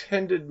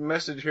unintended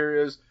message here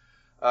is,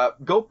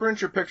 go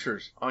print your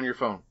pictures on your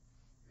phone.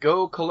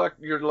 Go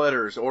collect your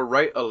letters or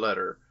write a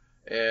letter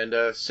and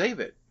save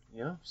it.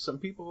 Some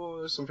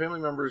people, some family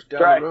members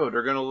down the road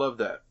are going to love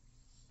that.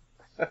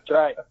 That's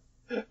right.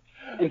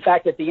 In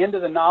fact, at the end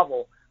of the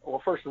novel,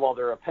 well, first of all,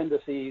 there are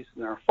appendices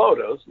and there are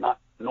photos, not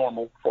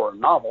normal for a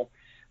novel.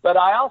 But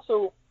I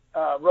also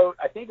wrote,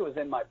 I think it was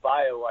in my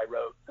bio I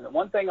wrote, and the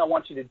one thing I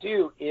want you to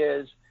do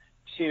is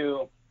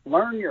to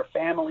learn your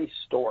family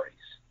stories.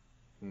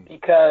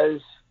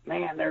 Because,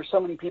 man, there's so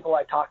many people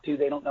I talk to,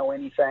 they don't know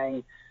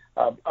anything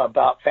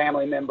about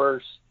family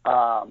members,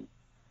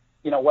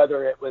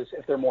 whether it was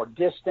if they're more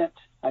distant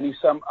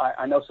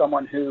I know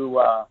someone who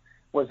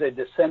was a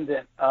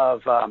descendant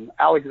of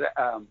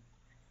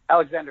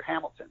Alexander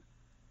Hamilton.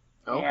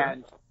 Okay.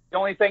 And the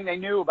only thing they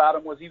knew about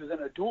him was he was in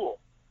a duel.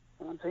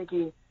 And I'm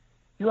thinking,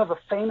 you have a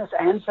famous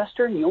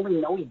ancestor and you only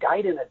know he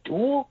died in a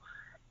duel?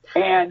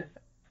 And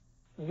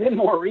then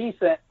more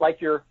recent,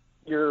 like your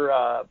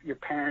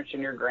parents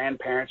and your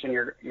grandparents and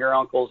your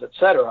uncles,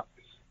 etc.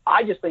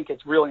 I just think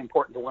it's really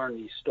important to learn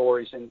these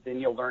stories, and then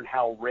you'll learn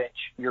how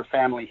rich your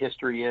family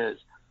history is.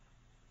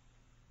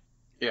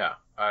 Yeah,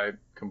 I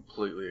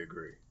completely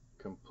agree.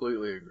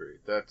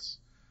 That's,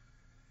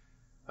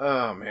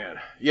 oh man,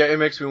 yeah, it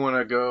makes me want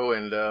to go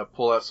and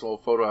pull out some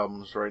old photo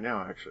albums right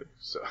now, actually.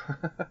 So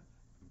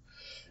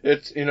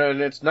it's,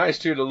 and it's nice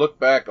too to look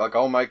back. Like,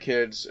 all my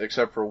kids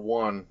except for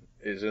one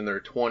is in their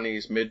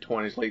 20s, mid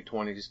 20s, late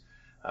 20s,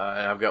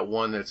 and I've got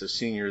one that's a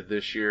senior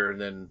this year, and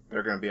then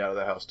they're going to be out of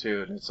the house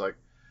too. And it's like,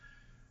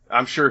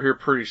 I'm sure here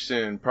pretty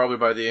soon, probably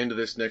by the end of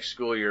this next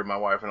school year, my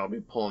wife and I'll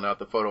be pulling out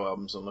the photo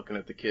albums and looking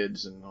at the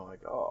kids, and I'm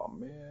like, oh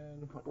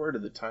man, where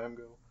did the time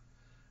go?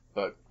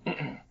 But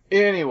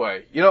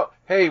anyway,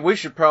 hey, we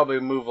should probably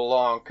move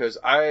along, because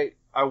I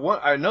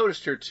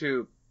noticed here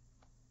too,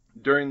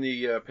 during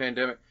the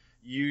pandemic,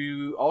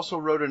 you also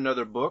wrote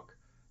another book,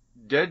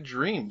 Dead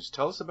Dreams.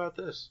 Tell us about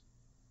this.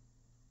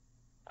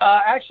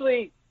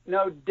 Actually,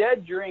 no,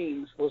 Dead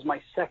Dreams was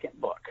my second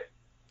book.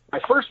 My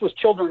first was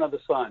Children of the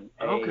Sun,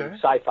 a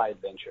sci-fi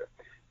adventure.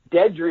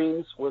 Dead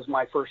Dreams was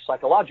my first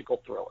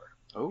psychological thriller.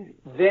 Oh.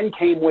 Then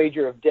came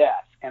Wager of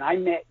Death, and I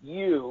met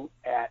you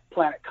at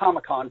Planet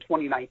Comicon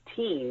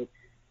 2019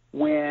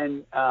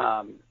 when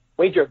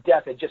Wager of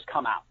Death had just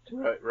come out.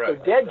 Right. So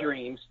Dead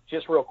Dreams,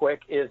 just real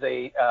quick, is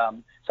a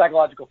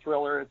psychological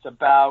thriller. It's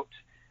about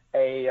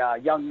a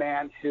young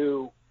man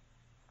who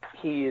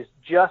he is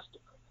just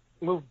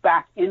moved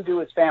back into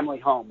his family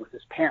home with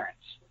his parents.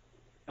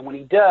 And when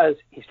he does,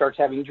 he starts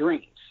having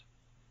dreams.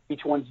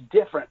 Each one's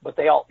different, but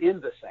they all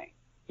end the same.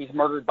 He's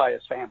murdered by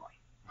his family.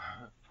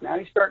 Now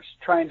he starts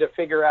trying to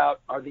figure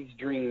out, are these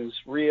dreams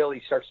real?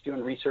 He starts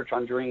doing research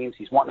on dreams.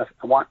 He's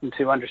wanting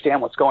to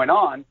understand what's going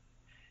on.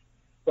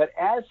 But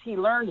as he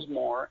learns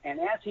more and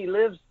as he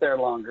lives there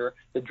longer,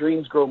 the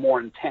dreams grow more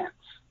intense.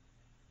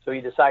 So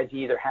he decides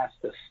he either has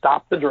to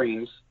stop the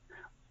dreams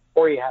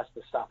or he has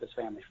to stop his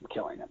family from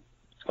killing him.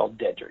 It's called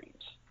Dead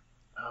Dreams.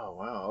 Oh,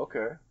 wow.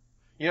 Okay.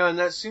 And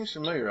that seems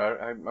familiar.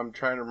 I'm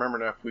trying to remember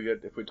now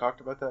if we talked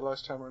about that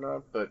last time or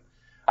not, but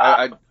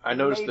I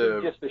noticed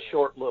maybe just a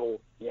short little,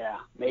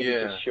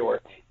 just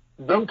short.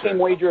 Then came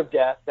Wager of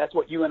Death. That's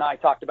what you and I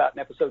talked about in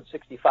episode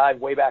 65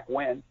 way back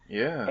when.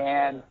 Yeah.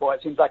 And, boy,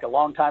 it seems like a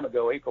long time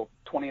ago, April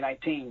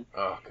 2019.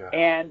 Oh,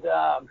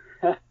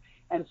 God.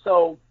 And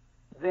so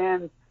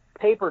then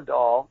Paper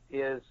Doll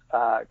is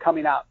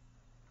coming out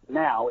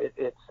now.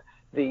 It's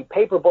the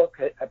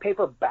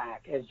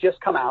paperback has just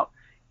come out.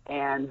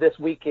 And this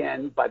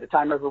weekend, by the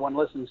time everyone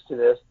listens to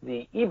this,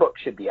 the ebook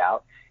should be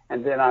out,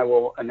 and then I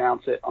will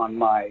announce it on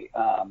my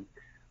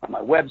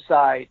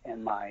website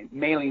and my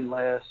mailing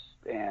list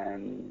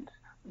and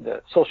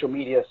the social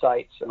media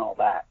sites and all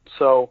that.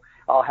 So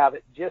I'll have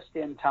it just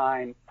in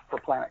time for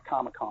Planet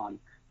Comicon,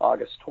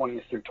 August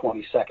 20th through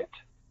 22nd.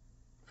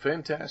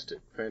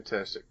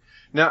 Fantastic.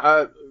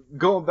 Now,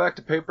 going back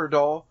to Paper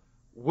Doll,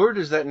 where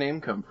does that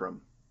name come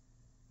from?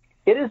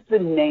 It is the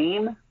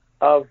name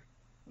of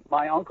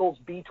my uncle's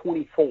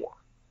B-24.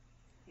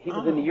 He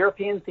was in the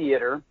European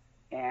theater,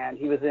 and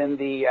he was in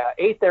the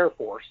 8th Air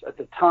Force. At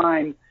the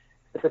time,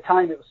 it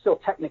was still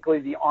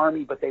technically the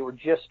Army, but they were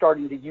just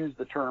starting to use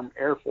the term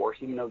Air Force,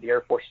 even though the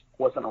Air Force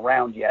wasn't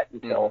around yet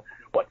until,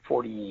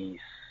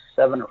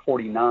 47 or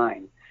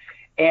 49.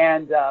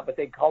 And but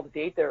they called it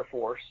the 8th Air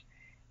Force.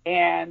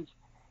 And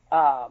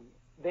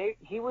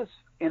he was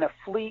in a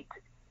fleet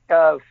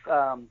of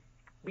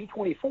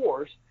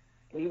B-24s,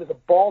 and he was a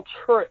ball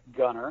turret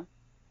gunner.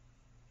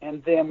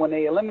 And then when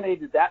they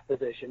eliminated that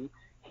position,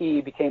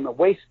 he became a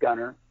waist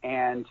gunner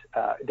and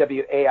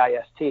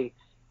WAIST,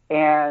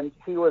 and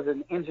he was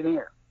an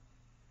engineer.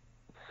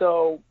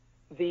 So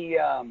the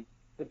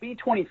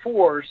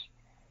B-24s,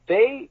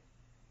 they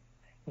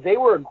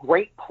were a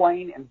great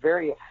plane and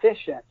very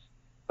efficient,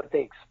 but they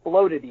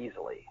exploded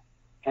easily.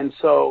 And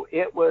so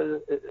it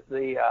was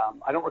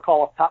I don't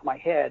recall off the top of my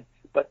head,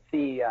 but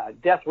the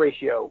death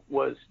ratio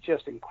was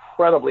just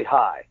incredibly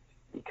high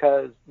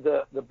because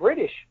the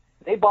British,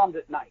 they bombed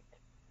at night,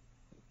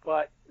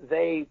 but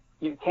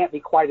you can't be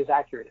quite as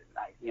accurate at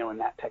night, in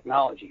that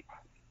technology.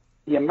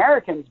 The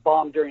Americans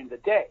bombed during the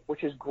day,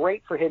 which is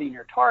great for hitting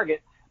your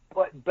target,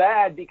 but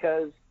bad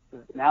because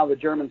now the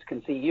Germans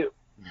can see you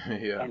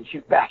and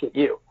shoot back at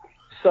you.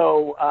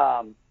 So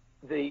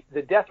the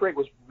death rate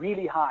was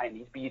really high in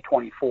these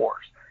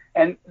B-24s.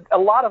 And a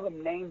lot of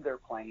them named their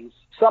planes.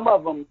 Some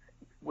of them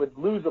would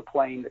lose a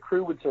plane, the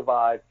crew would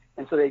survive,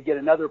 and so they'd get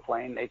another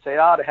plane. They'd say,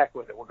 to heck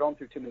with it. We're going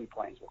through too many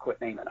planes. We'll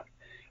quit naming them.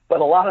 But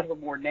a lot of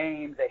them were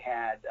named. They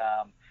had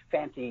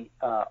fancy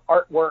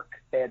artwork.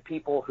 They had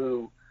people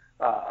who,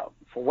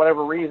 for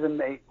whatever reason,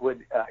 they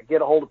would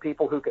get a hold of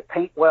people who could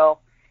paint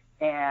well.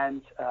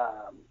 And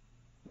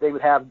they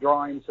would have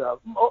drawings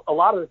of, a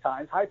lot of the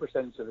times, high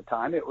percentage of the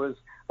time, it was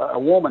a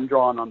woman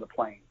drawn on the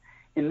plane.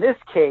 In this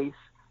case,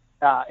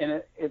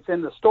 and it's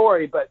in the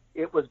story, but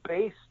it was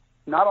based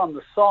not on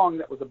the song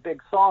that was a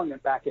big song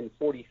back in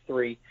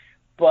 '43,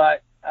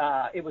 but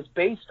it was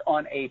based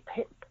on a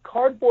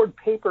cardboard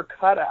paper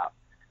cutout.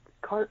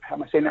 How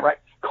am I saying that right?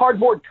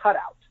 Cardboard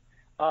cutout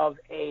of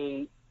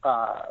a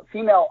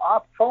female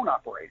phone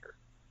operator.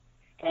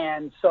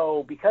 And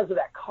so because of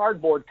that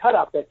cardboard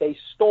cutout that they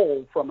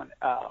stole from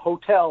a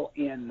hotel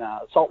in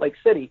Salt Lake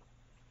City,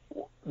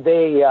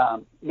 they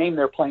named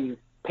their plane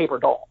Paper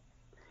Doll.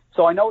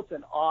 So I know it's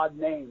an odd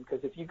name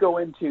because if you go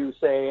into,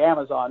 say,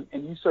 Amazon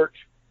and you search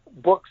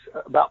books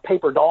about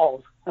paper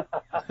dolls,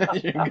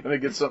 you're going to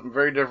get something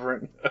very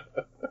different.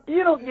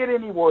 You don't get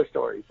any war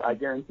stories, I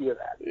guarantee you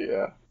that.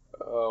 Yeah.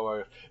 Oh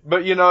my.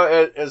 But, you know,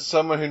 as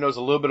someone who knows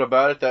a little bit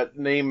about it, that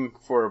name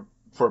for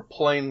a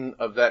plane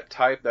of that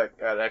type, that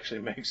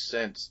actually makes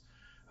sense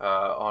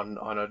on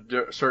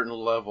a certain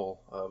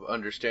level of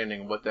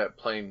understanding what that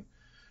plane,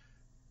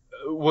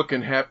 what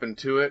can happen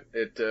to it.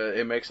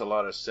 It makes a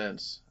lot of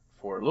sense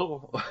for a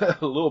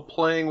little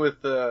playing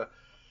with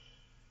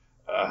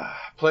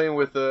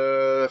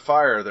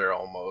fire there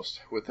almost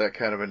with that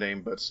kind of a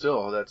name, but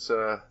still that's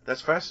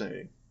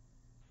fascinating.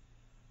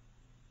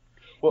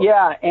 Well,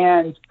 yeah,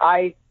 and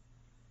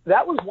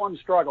that was one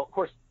struggle. Of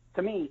course,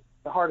 to me,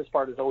 the hardest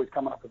part is always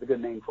coming up with a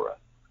good name for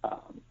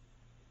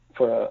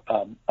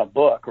a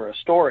book or a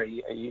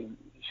story. You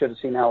should have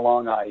seen how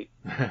long I,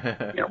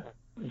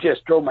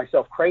 just drove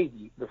myself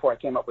crazy before I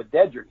came up with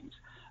Dead Dreams.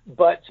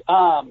 But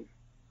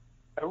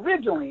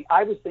originally,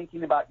 I was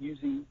thinking about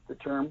using the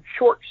term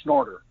short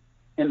snorter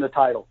in the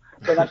title.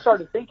 But I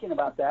started thinking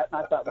about that,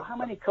 and I thought, well, how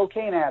many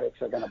cocaine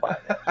addicts are going to buy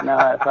this? No,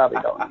 I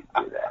probably don't need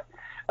to do that.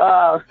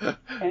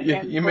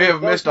 You may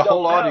have missed a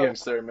whole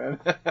audience there, man.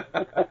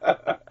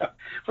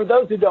 For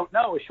those who don't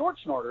know, a short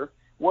snorter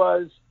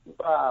was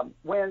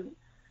when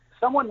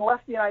someone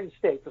left the United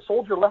States, a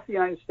soldier left the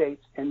United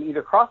States, and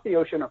either crossed the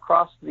ocean or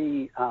crossed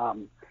the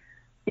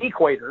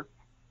equator,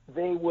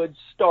 they would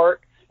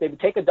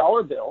take a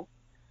dollar bill,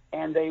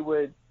 and they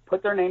would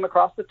put their name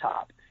across the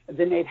top, and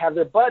then they'd have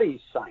their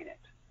buddies sign it.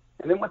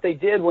 And then what they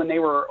did when they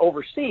were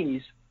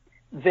overseas,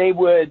 they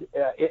would,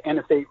 and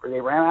if they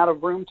ran out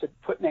of room to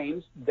put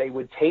names, they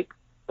would tape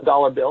a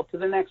dollar bill to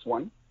the next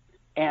one.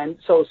 And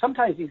so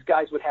sometimes these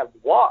guys would have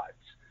wads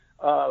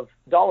of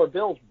dollar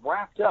bills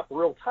wrapped up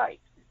real tight.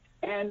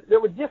 And there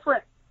were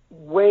different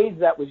ways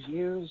that was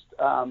used.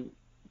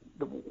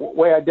 The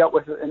way I dealt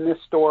with it in this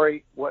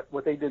story, what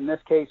they did in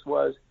this case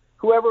was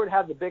whoever would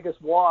have the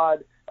biggest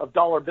wad of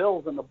dollar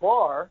bills in the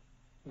bar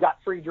got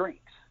free drinks.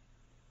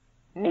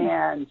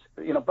 And,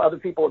 other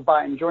people would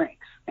buy them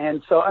drinks.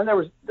 And so, and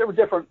there were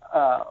different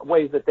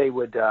ways that they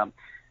would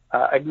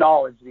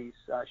acknowledge these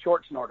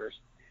short snorters.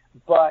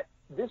 But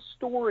this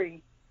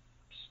story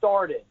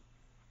started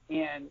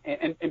and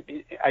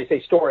I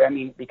say story, I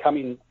mean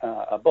becoming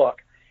a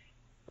book.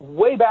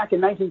 Way back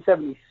in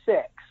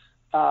 1976,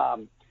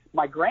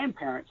 my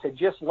grandparents had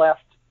just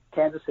left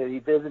Kansas City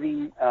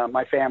visiting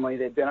my family.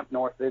 They'd been up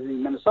north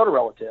visiting Minnesota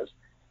relatives.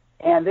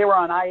 And they were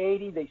on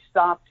I-80. They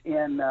stopped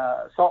in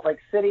Salt Lake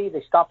City.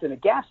 They stopped in a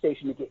gas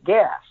station to get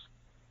gas.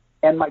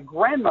 And my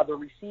grandmother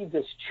received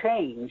this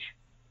change.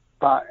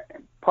 Part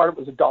of it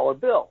was a dollar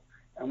bill.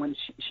 And when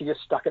she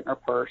just stuck it in her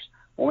purse.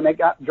 When they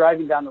got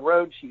driving down the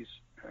road, she's,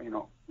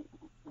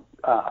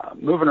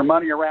 moving her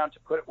money around to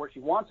put it where she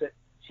wants it.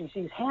 She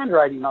sees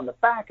handwriting on the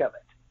back of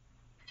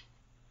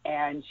it.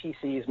 And she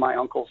sees my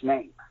uncle's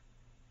name,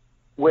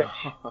 which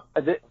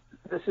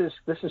this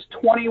is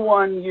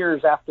 21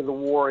 years after the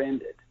war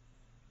ended.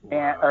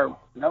 Wow.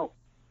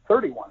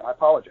 31. I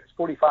apologize.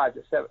 45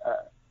 to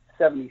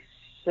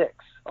 76.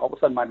 All of a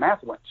sudden, my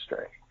math went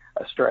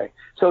astray.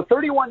 So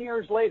 31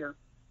 years later,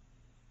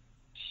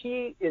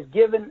 she is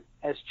given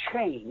as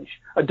change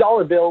a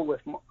dollar bill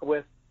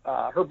with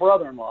her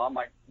brother-in-law,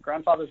 my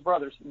grandfather's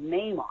brother's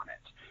name on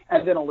it,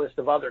 and then a list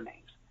of other names.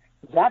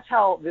 That's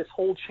how this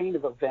whole chain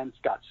of events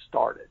got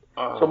started.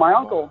 So my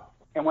uncle,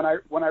 and when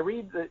I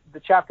read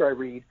the chapter I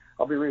read,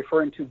 I'll be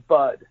referring to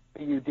Bud,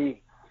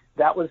 B-U-D.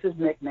 That was his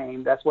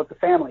nickname. That's what the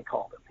family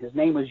called him. His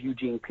name was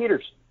Eugene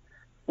Peterson.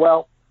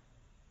 Well,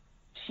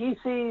 she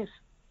sees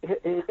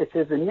it's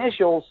his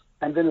initials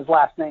and then his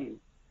last name,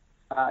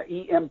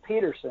 E.M.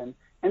 Peterson,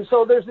 and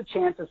so there's a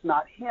chance it's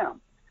not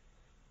him.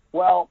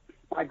 Well,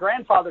 my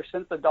grandfather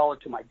sent the dollar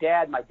to my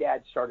dad. My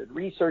dad started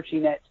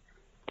researching it,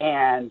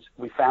 and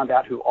we found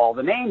out who all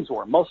the names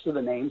were. Most of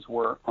the names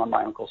were on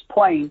my uncle's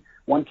plane.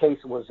 One case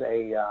was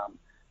a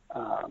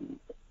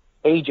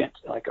agent,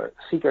 like a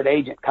secret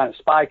agent, kind of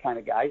spy kind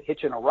of guy,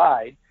 hitching a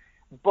ride.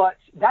 But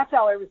that's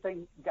how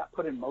everything got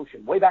put in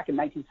motion way back in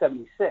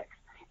 1976.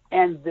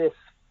 And this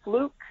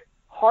fluke,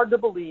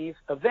 hard-to-believe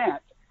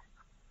event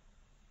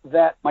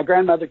that my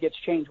grandmother gets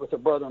changed with her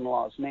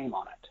brother-in-law's name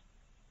on it.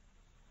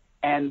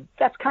 And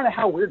that's kind of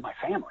how weird my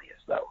family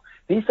is, though.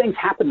 These things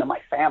happen to my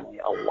family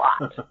a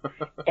lot.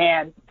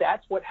 And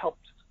that's what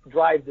helped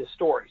drive this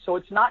story. So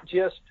it's not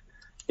just,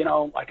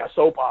 like a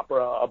soap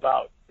opera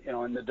about,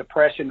 in the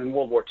Depression and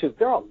World War II.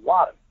 There are a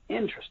lot of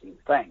interesting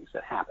things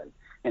that happen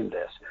in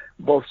this,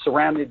 both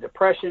surrounding the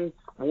Depression,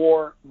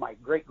 war. My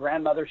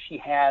great-grandmother, she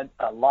had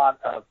a lot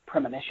of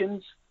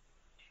premonitions,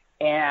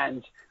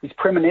 and these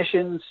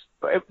premonitions,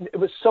 it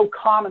was so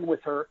common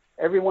with her,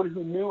 everyone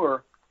who knew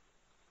her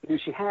knew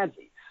she had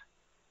these.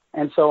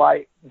 And so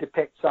I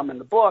depict some in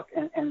the book,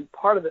 and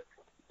part of it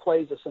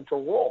plays a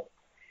central role.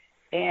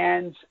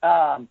 And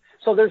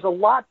so there's a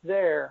lot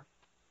there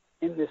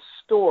in this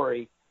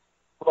story,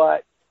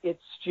 but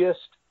it's just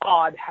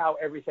odd how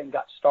everything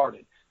got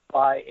started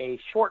by a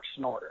short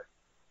snorter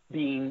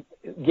being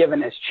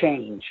given as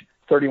change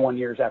 31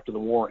 years after the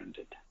war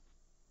ended.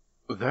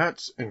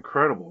 That's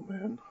incredible,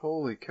 man.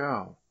 Holy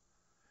cow.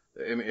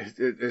 I mean,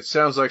 it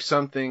sounds like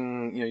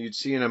something you'd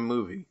see in a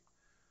movie.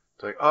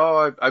 It's like,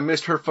 oh, I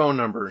missed her phone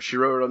number. She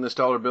wrote it on this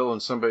dollar bill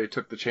and somebody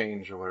took the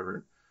change or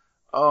whatever.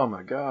 Oh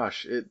my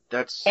gosh,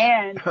 that's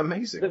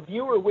amazing. The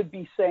viewer would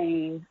be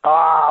saying,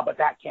 but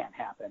that can't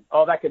happen.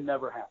 Oh, that could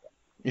never happen.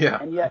 Yeah.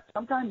 And yet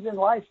sometimes in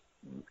life,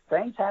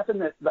 things happen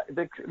that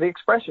the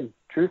expression,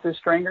 truth is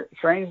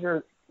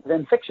stranger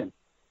than fiction.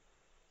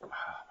 Oh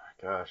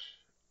my gosh.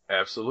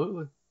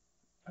 Absolutely.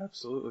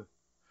 Absolutely.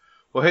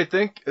 Well,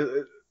 hey,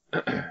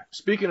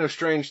 speaking of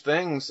strange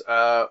things,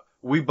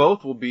 we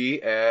both will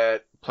be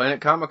at Planet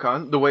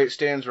Comicon, the way it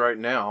stands right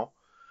now.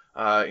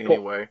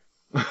 Anyway,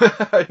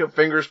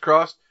 fingers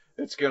crossed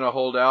it's going to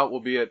hold out. We'll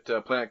be at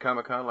Planet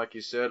Comicon, like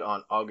you said,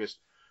 on August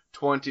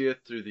 20th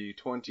through the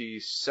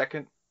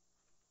 22nd.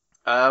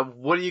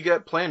 What do you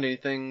got planned?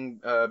 Anything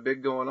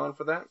big going on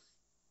for that?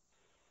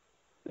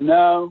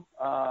 No,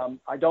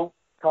 I don't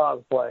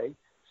cosplay,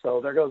 so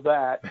there goes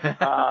that.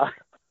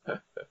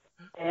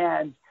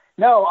 And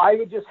no, I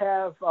would just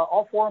have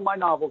all 4 of my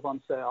novels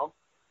on sale.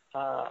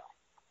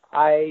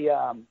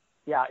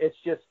 It's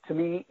just, to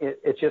me,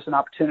 it's just an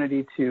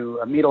opportunity to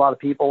meet a lot of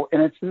people.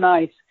 And it's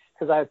nice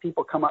because I have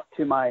people come up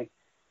to my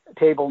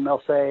table and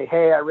they'll say,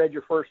 hey, I read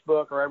your first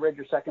book or I read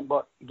your second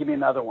book. Give me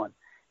another one.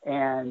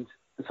 And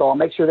so I'll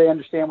make sure they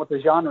understand what the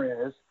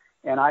genre is.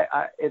 And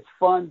it's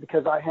fun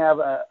because I have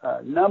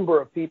a number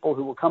of people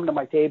who will come to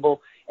my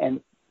table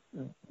and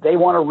they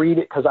want to read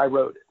it because I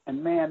wrote it.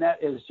 And man,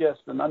 that is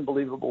just an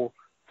unbelievable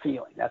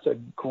feeling. That's a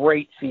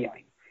great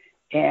feeling.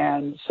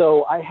 And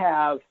so I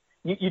have,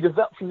 you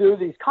develop through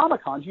these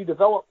Comic-Cons, you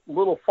develop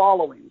little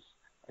followings.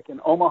 Like in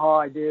Omaha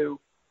I do,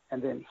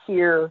 and then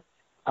here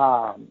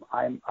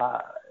I'm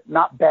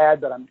not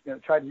bad, but I'm going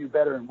to try to do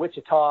better in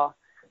Wichita.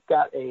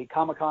 Got a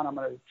Comic-Con I'm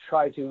going to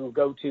try to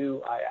go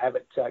to. I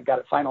haven't got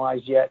it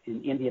finalized yet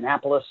in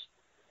Indianapolis.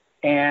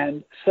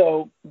 And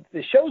so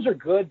the shows are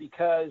good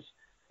because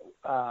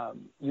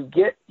you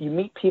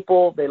meet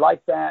people, they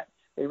like that,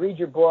 they read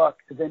your book,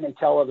 then they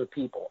tell other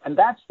people. And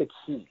that's the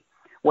key,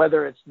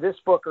 whether it's this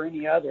book or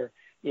any other,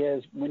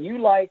 is when you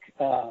like,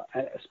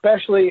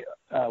 especially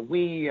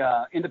we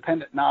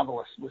independent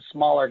novelists with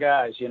smaller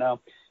guys,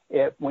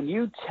 when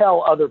you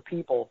tell other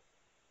people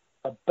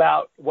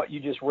about what you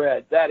just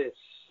read, that is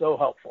so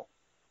helpful.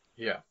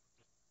 Yeah,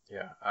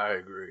 I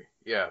agree.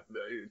 Yeah,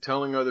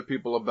 telling other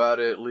people about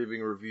it,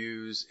 leaving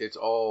reviews, it's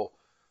all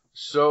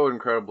so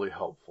incredibly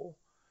helpful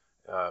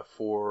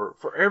for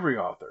every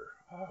author,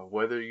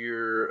 whether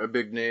you're a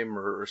big name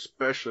or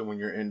especially when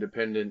you're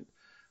independent,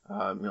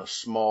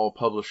 small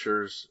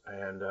publishers,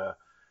 and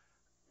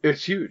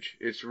it's huge.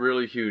 It's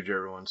really huge,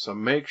 everyone. So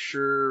make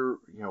sure,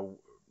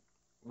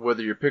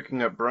 whether you're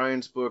picking up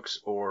Brian's books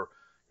or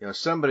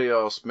somebody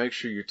else, make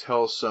sure you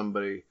tell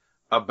somebody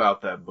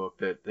about that book,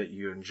 that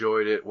you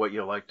enjoyed it, what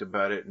you liked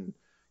about it, and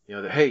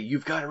that, hey,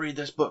 you've got to read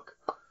this book,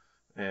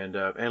 and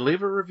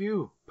leave a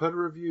review, put a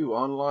review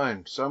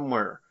online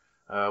somewhere,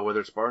 whether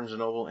it's Barnes &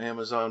 Noble,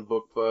 Amazon,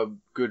 Book Club,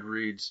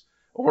 Goodreads,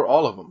 or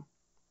all of them,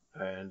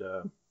 and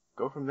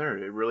go from there.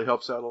 It really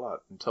helps out a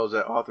lot and tells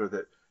that author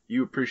that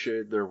you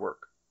appreciated their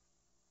work.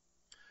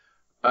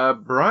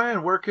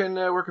 Brian, where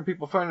can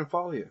people find and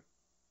follow you?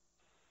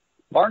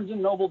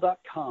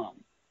 BarnesandNoble.com.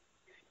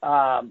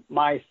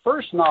 My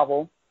first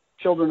novel,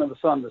 Children of the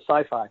Sun, the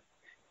sci-fi,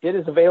 it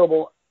is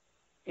available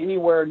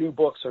anywhere new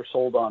books are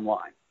sold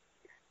online.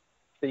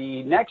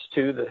 The next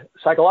 2, the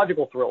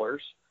psychological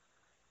thrillers,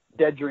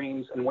 Dead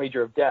Dreams and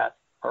Wager of Death,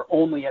 are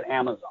only at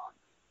Amazon.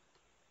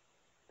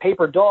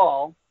 Paper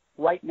Doll,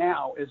 right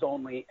now, is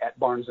only at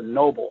Barnes &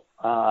 Noble.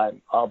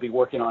 I'll be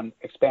working on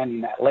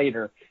expanding that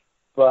later,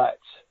 but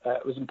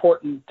it was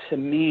important to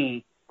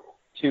me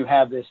to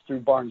have this through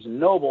Barnes &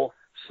 Noble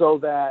so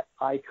that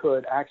I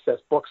could access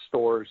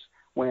bookstores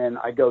when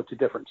I go to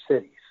different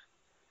cities.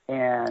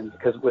 And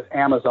because with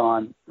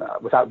Amazon,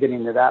 without getting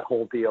into that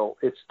whole deal,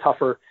 it's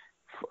tougher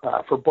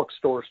for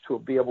bookstores to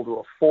be able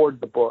to afford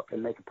the book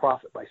and make a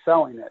profit by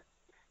selling it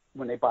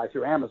when they buy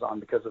through Amazon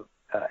because of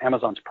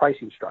Amazon's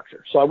pricing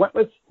structure. So I went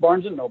with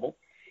Barnes & Noble,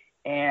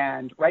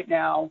 and right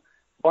now,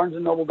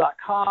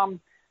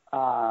 BarnesandNoble.com,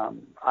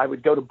 I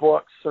would go to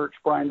books, search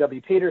Brian W.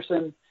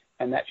 Peterson,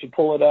 and that should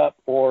pull it up,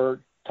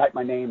 or type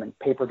my name in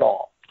Paper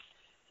Doll.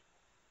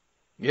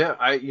 Yeah,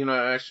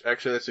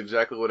 actually that's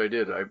exactly what I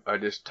did. I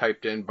just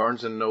typed in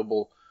Barnes &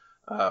 Noble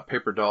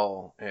Paper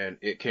Doll, and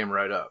it came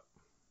right up.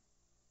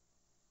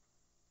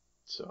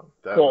 So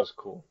that Cool. was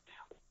cool.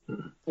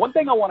 One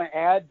thing I want to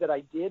add that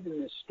I did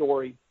in this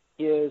story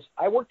is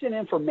I worked in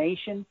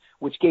information,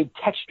 which gave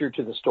texture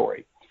to the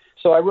story.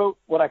 So I wrote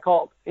what I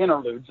call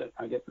interludes.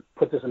 I didn't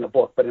put this in the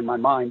book, but in my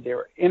mind, they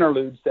were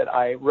interludes that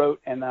I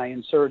wrote and I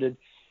inserted.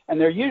 And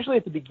they're usually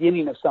at the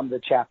beginning of some of the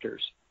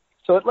chapters.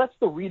 So it lets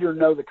the reader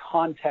know the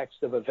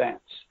context of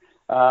events.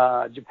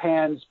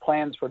 Japan's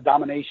plans for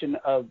domination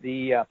of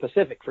the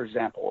Pacific, for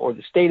example, or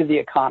the state of the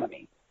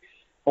economy.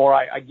 Or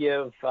I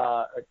give,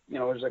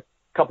 there's a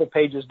couple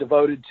pages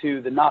devoted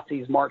to the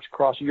Nazis' march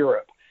across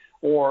Europe,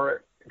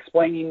 or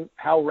explaining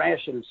how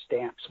ration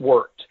stamps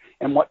worked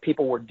and what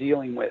people were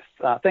dealing with,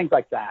 things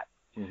like that.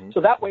 Mm-hmm.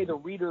 So that way the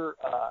reader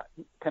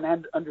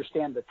can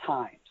understand the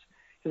times.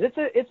 Because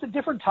it's a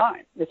different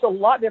time. It's a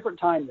lot different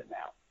time than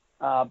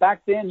now.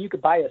 Back then, you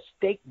could buy a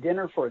steak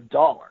dinner for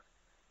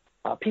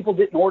 $1. People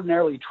didn't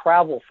ordinarily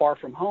travel far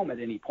from home at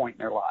any point in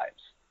their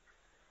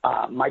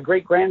lives. My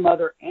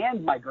great-grandmother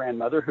and my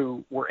grandmother,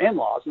 who were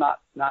in-laws, not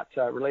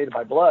related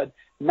by blood,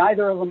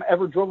 neither of them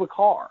ever drove a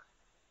car.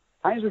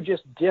 Times were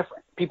just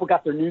different. People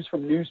got their news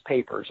from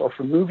newspapers or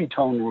from movie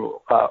tone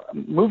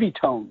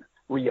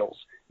reels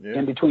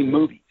in between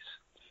movies.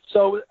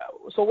 So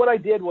what I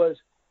did was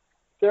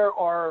there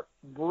are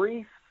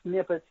brief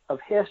snippets of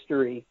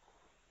history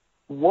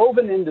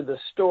woven into the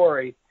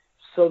story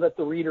so that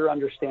the reader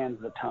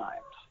understands the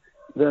times.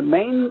 The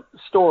main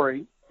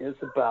story is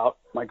about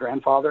my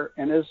grandfather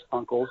and his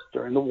uncles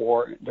during the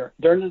war,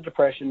 during the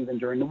Depression, then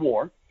during the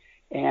war.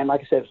 And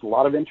like I said, there's a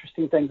lot of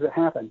interesting things that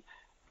happened.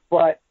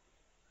 But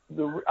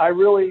I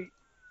really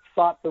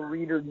thought the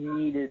reader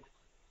needed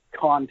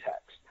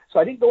context. So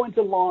I didn't go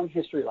into long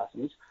history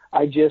lessons.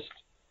 I just,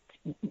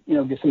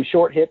 give some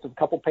short hits of a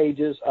couple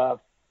pages of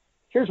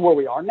here's where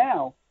we are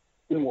now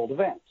in world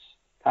events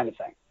kind of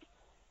thing.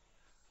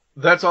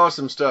 That's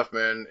awesome stuff,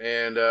 man.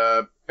 And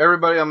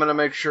everybody, I'm going to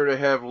make sure to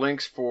have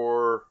links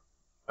for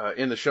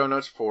in the show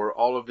notes for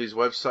all of these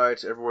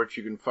websites, everywhere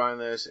you can find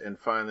this and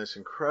find this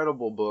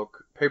incredible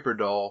book, Paper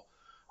Doll,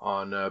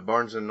 on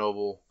Barnes &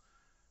 Noble,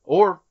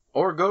 or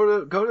go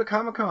to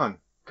Comicon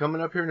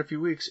coming up here in a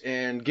few weeks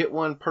and get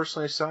one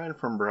personally signed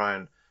from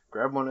Brian.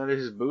 Grab one at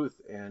his booth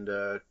and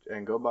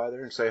go by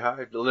there and say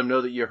hi. Let him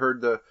know that you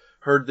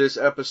heard this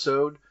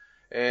episode.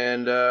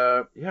 And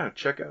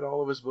check out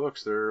all of his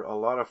books. They're a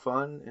lot of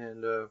fun,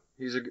 and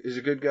he's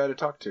a good guy to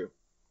talk to.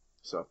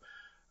 So,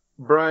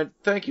 Brian,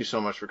 thank you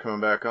so much for coming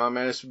back on,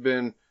 man. It's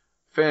been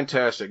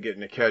fantastic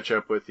getting to catch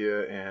up with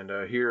you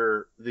and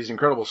hear these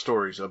incredible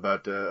stories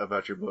about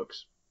your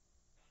books.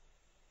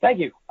 Thank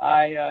you.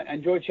 I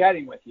enjoy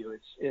chatting with you.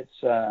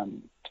 It's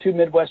two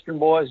Midwestern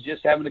boys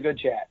just having a good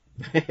chat.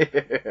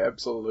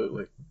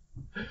 Absolutely.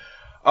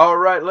 All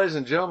right, ladies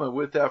and gentlemen,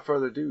 without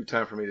further ado,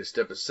 time for me to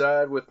step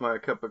aside with my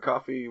cup of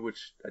coffee,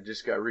 which I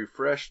just got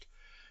refreshed.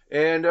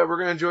 And we're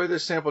going to enjoy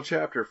this sample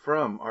chapter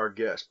from our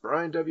guest,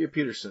 Brian W.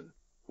 Peterson,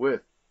 with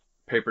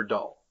Paper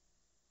Doll.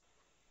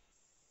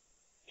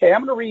 Okay, I'm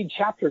going to read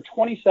chapter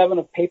 27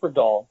 of Paper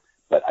Doll,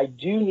 but I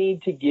do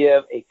need to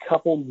give a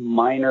couple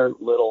minor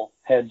little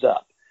heads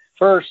up.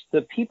 First,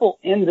 the people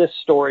in this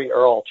story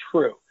are all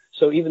true,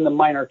 so even the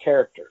minor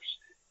characters.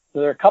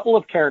 There are a couple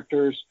of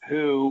characters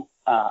who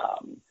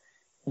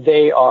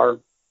they are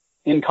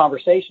in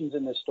conversations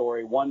in this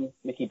story. One,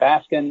 Mickey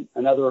Baskin,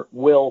 another,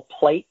 Will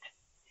Plate.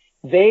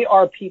 They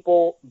are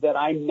people that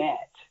I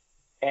met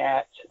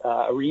at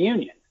a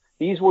reunion.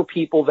 These were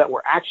people that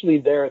were actually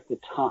there at the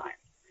time.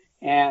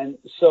 And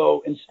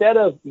so instead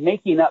of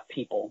making up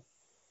people,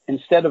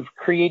 instead of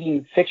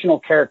creating fictional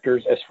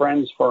characters as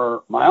friends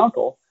for my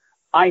uncle,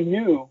 I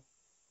knew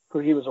who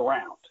he was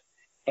around.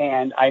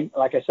 And I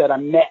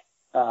met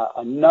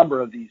a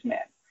number of these men.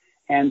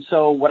 And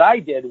so what I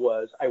did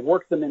was I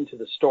worked them into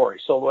the story.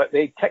 So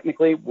they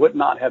technically would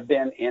not have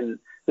been in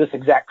this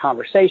exact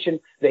conversation.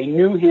 They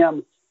knew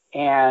him,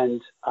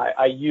 and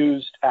I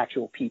used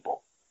actual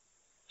people.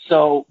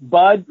 So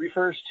Bud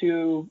refers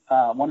to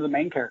one of the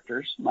main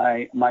characters,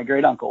 my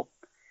great uncle.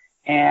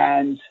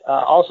 And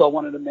also I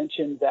wanted to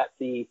mention that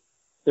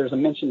there's a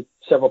mention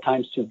several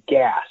times to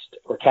Gast,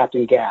 or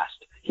Captain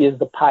Gast. He is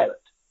the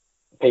pilot,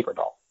 Paper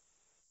Doll.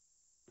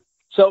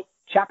 So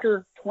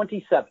chapter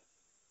 27.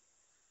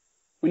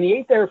 When the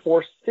 8th Air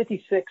Force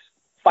 56th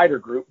Fighter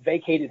Group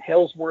vacated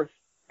Hellsworth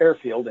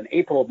Airfield in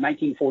April of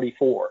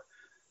 1944,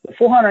 the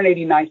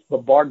 489th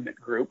Bombardment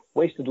Group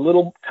wasted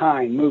little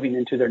time moving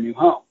into their new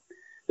home.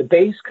 The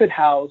base could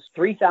house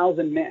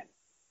 3,000 men,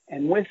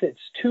 and with its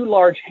 2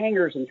 large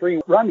hangars and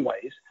 3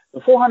 runways, the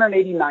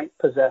 489th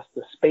possessed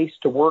the space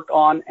to work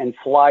on and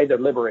fly their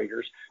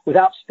Liberators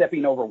without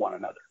stepping over one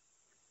another.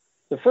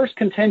 The first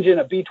contingent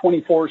of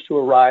B-24s to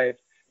arrive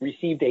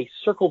received a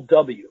Circle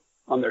W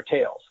on their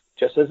tails,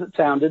 just as it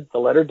sounded, the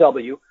letter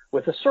W,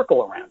 with a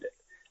circle around it.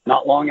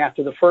 Not long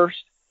after the first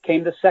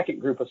came the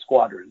second group of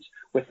squadrons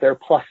with their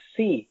plus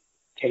C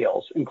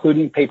tails,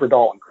 including Paper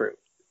Doll and crew.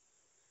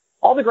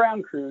 All the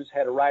ground crews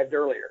had arrived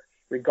earlier,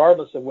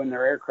 regardless of when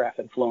their aircraft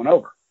had flown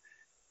over.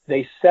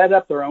 They set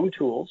up their own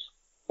tools,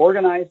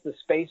 organized the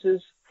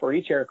spaces for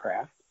each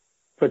aircraft,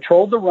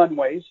 patrolled the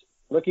runways,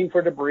 looking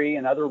for debris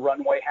and other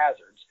runway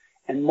hazards,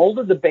 and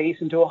molded the base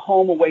into a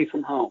home away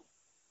from home.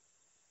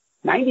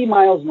 90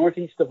 miles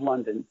northeast of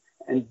London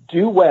and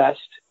due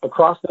west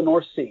across the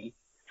North Sea,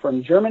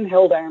 from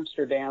German-held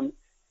Amsterdam,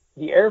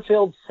 the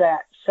airfield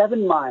sat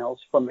 7 miles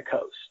from the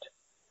coast.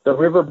 The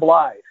River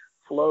Blythe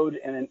flowed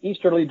in an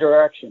easterly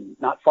direction,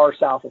 not far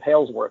south of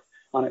Halesworth,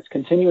 on its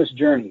continuous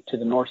journey to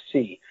the North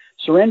Sea,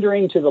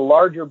 surrendering to the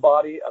larger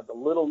body of the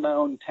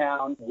little-known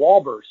town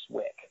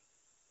Walberswick.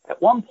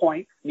 At one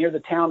point, near the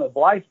town of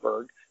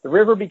Blytheburg, the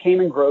river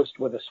became engrossed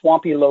with a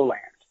swampy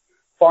lowland.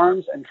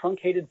 Farms and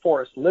truncated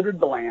forests littered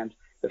the land,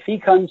 the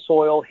fecund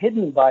soil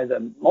hidden by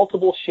the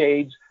multiple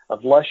shades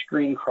of lush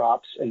green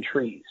crops and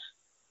trees.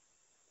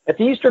 At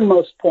the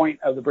easternmost point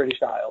of the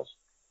British Isles,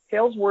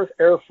 Halesworth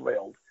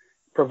Airfield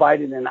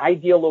provided an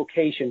ideal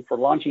location for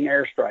launching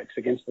airstrikes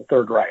against the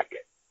Third Reich.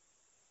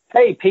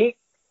 "Hey, Pete,"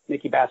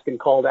 Mickey Baskin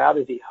called out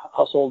as he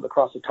hustled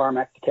across the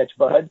tarmac to catch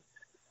Bud.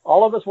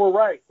 "All of us were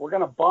right. We're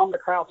going to bomb the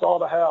Krauts all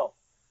to hell."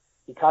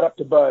 He caught up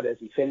to Bud as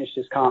he finished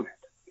his comment.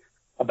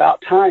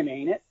 "About time,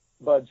 ain't it?"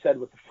 Bud said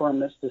with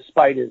firmness,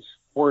 despite his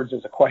words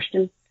as a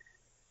question.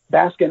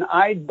 Baskin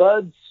eyed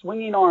Bud's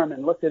swinging arm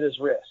and looked at his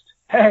wrist.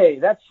 "Hey,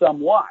 that's some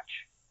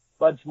watch."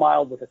 Bud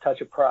smiled with a touch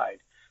of pride.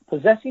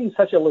 Possessing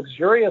such a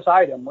luxurious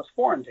item was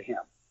foreign to him.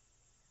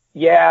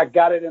 "Yeah, I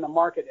got it in a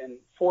market in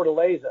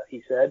Fortaleza,"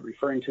 he said,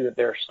 referring to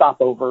their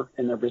stopover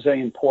in the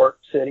Brazilian port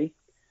city.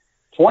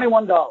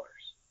 $21.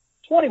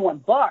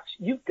 $21?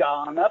 You've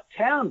gone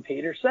uptown,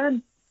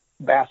 Peterson,"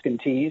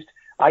 Baskin teased.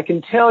 "I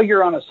can tell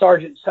you're on a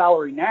sergeant's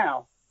salary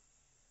now."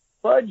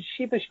 Bud's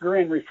sheepish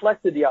grin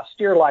reflected the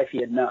austere life he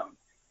had known.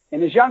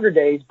 In his younger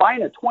days,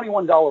 buying a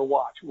 $21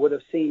 watch would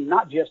have seemed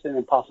not just an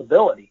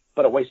impossibility,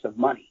 but a waste of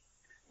money.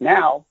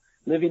 Now,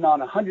 living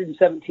on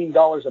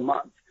 $117 a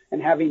month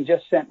and having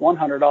just sent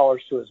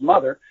 $100 to his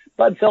mother,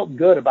 Bud felt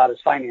good about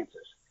his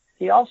finances.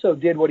 He also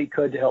did what he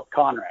could to help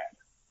Conrad.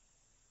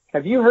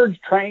 "Have you heard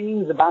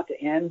training's about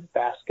to end?"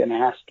 Baskin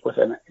asked with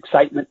an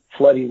excitement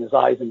flooding his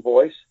eyes and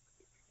voice.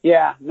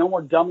 "Yeah, no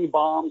more dummy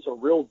bombs or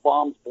real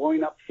bombs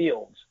blowing up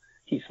fields."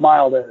 He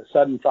smiled at a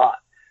sudden thought.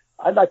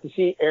 "I'd like to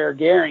see Herr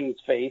Goering's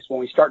face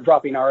when we start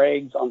dropping our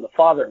eggs on the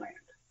fatherland."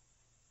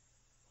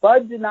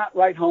 Bud did not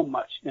write home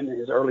much in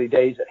his early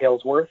days at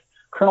Halesworth.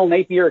 Colonel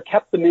Napier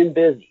kept the men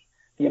busy.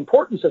 The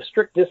importance of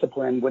strict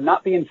discipline would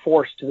not be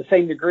enforced to the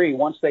same degree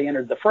once they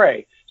entered the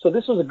fray, so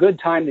this was a good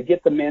time to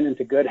get the men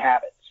into good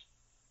habits.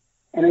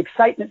 An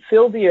excitement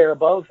filled the air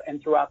above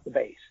and throughout the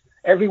base.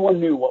 Everyone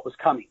knew what was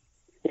coming.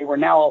 They were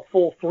now a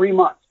full 3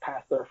 months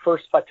past their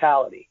first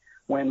fatality,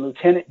 when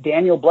Lieutenant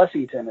Daniel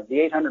Blessington of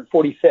the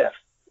 845th,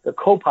 the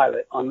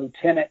co-pilot on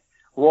Lieutenant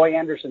Roy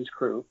Anderson's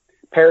crew,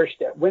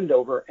 perished at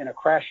Wendover in a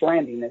crash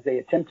landing as they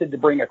attempted to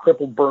bring a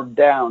crippled bird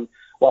down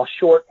while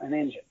short an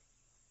engine.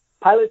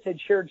 Pilots had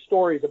shared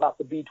stories about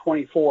the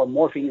B-24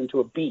 morphing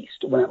into a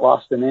beast when it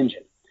lost an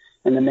engine,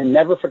 and the men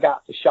never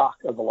forgot the shock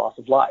of the loss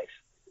of life.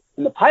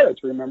 And the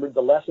pilots remembered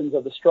the lessons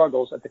of the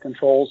struggles at the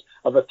controls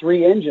of a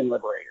 3-engine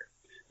Liberator.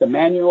 The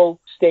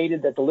manual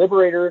stated that the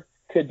Liberator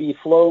could be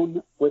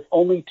flown with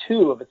only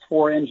 2 of its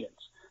 4 engines,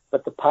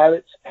 but the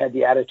pilots had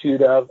the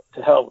attitude of,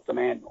 to hell with the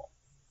manual.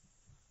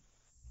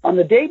 On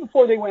the day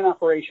before they went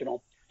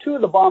operational, 2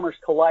 of the bombers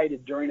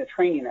collided during a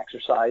training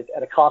exercise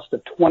at a cost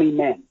of 20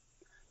 men.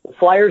 The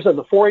flyers of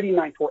the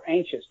 489th were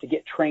anxious to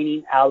get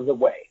training out of the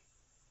way.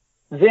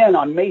 Then,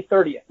 on May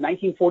 30th,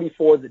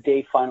 1944, the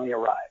day finally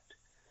arrived.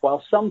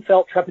 While some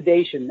felt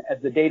trepidation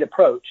as the date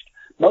approached,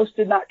 most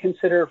did not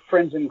consider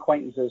friends and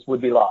acquaintances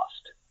would be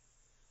lost.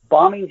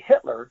 Bombing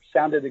Hitler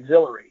sounded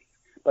exhilarating,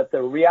 but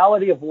the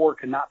reality of war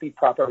could not be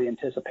properly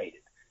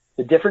anticipated.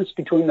 The difference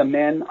between the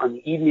men on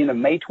the evening of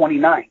May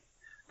 29th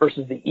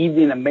versus the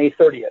evening of May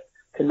 30th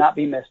could not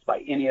be missed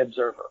by any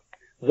observer.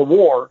 The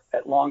war,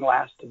 at long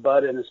last to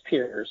Bud and his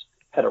peers,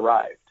 had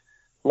arrived.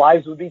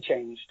 Lives would be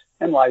changed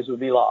and lives would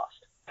be lost.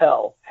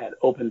 Hell had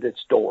opened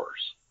its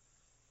doors.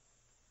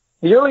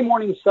 The early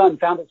morning sun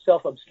found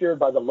itself obscured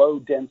by the low,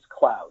 dense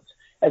clouds.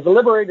 As the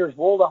Liberators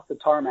rolled off the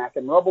tarmac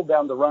and rumbled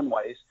down the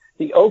runways,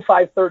 the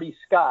 0530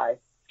 sky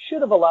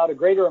should have allowed a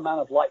greater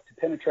amount of light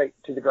to penetrate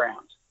to the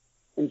ground.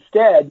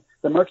 Instead,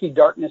 the murky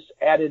darkness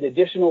added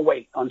additional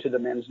weight onto the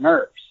men's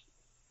nerves.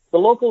 The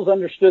locals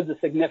understood the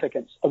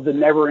significance of the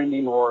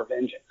never-ending roar of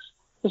engines.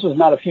 This was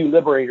not a few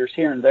Liberators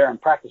here and there on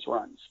practice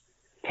runs.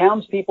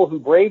 Townspeople who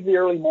braved the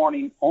early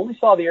morning only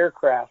saw the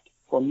aircraft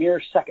for mere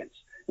seconds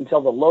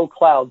until the low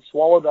clouds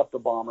swallowed up the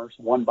bombers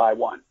one by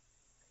one.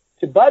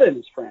 To Bud and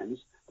his friends,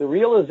 the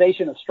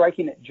realization of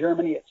striking at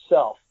Germany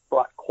itself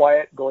brought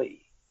quiet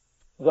glee.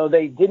 Though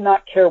they did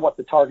not care what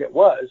the target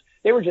was,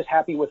 they were just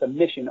happy with a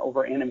mission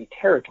over enemy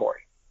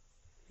territory.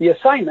 The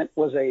assignment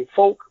was a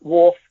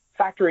Focke-Wulf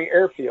factory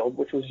airfield,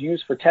 which was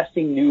used for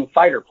testing new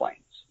fighter planes.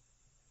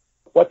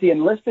 What the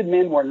enlisted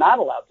men were not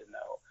allowed to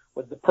know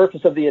was the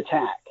purpose of the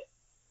attack.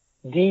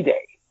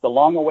 D-Day, the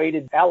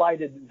long-awaited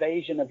Allied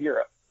invasion of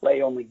Europe,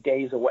 lay only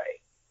days away.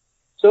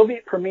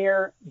 Soviet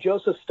Premier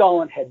Joseph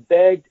Stalin had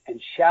begged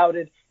and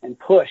shouted and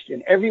pushed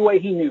in every way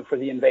he knew for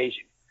the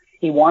invasion.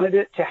 He wanted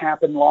it to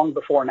happen long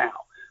before now,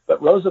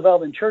 but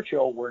Roosevelt and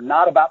Churchill were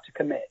not about to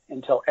commit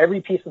until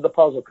every piece of the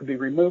puzzle could be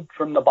removed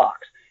from the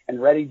box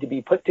and ready to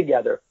be put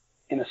together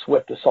in a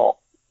swift assault.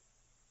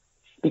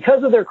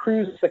 Because of their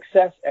crew's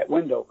success at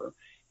Wendover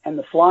and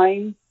the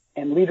flying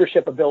and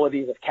leadership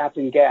abilities of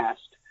Captain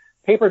Gast,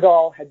 Paper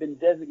Doll had been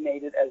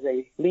designated as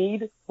a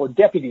lead or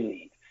deputy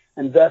lead,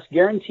 and thus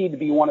guaranteed to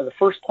be one of the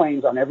first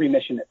planes on every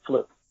mission it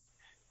flew.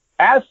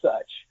 As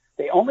such,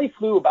 they only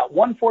flew about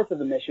 1/4 of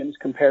the missions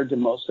compared to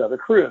most other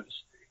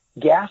crews.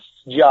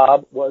 Gast's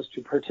job was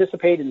to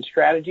participate in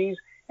strategies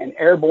and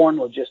airborne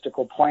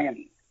logistical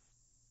planning.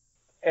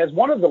 As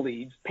one of the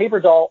leads, Paper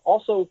Doll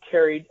also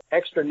carried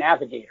extra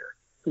navigator,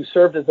 who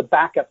served as a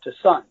backup to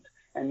Sund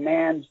and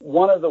manned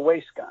one of the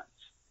waist guns.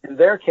 In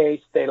their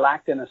case, they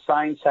lacked an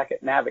assigned second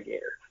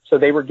navigator, so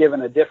they were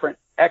given a different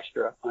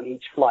extra on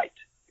each flight.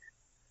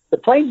 The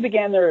planes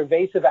began their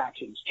evasive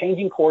actions,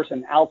 changing course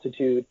and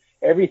altitude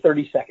every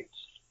 30 seconds.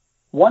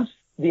 Once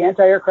the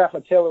anti-aircraft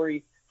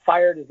artillery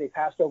fired as they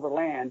passed over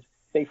land,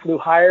 they flew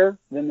higher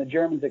than the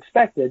Germans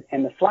expected,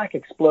 and the FLAK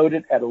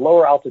exploded at a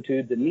lower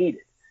altitude than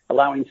needed,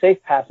 allowing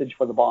safe passage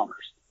for the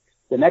bombers.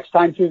 The next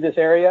time through this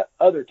area,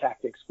 other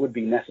tactics would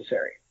be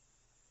necessary.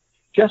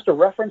 Just a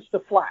reference to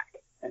FLAK,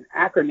 an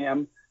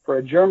acronym for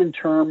a German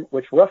term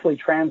which roughly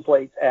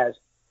translates as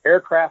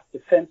aircraft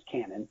defense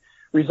cannon,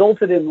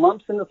 resulted in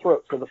lumps in the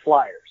throats of the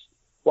flyers.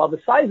 While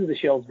the size of the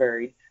shells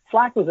varied,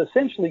 FLAK was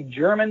essentially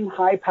German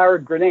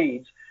high-powered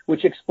grenades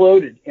which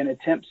exploded in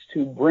attempts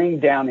to bring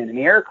down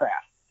enemy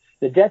aircraft.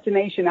 The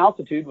detonation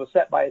altitude was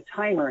set by a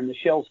timer in the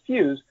shell's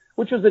fuse,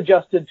 which was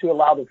adjusted to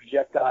allow the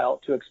projectile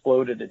to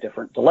explode at a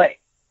different delay.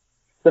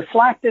 The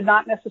FLAK did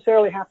not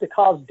necessarily have to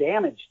cause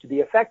damage to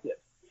be effective.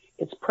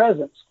 Its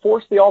presence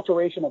forced the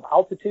alteration of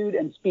altitude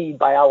and speed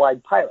by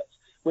Allied pilots,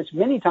 which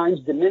many times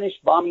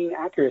diminished bombing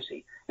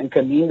accuracy and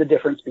could mean the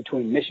difference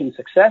between mission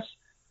success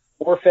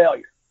or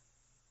failure.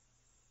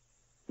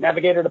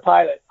 Navigator to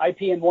pilot,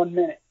 IP in 1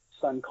 minute,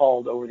 Sund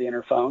called over the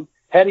interphone.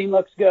 Heading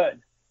looks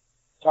good.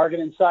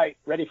 Target in sight,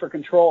 ready for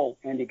control,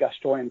 Andy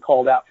Gustoyan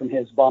called out from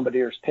his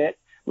bombardier's pit,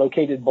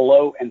 located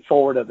below and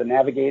forward of the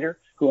navigator,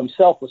 who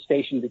himself was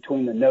stationed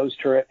between the nose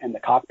turret and the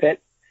cockpit.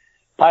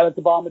 Pilot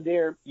to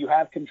bombardier, you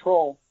have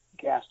control,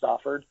 Gast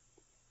offered.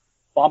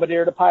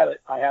 Bombardier to pilot,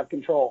 I have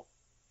control.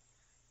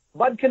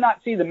 Bud could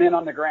not see the men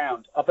on the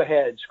ground, up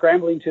ahead,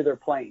 scrambling to their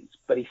planes,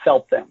 but he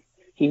felt them.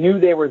 He knew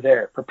they were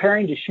there,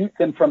 preparing to shoot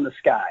them from the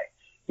sky.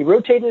 He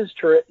rotated his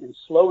turret in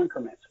slow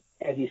increments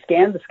as he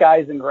scanned the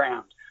skies and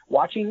ground,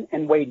 watching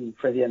and waiting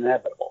for the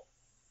inevitable.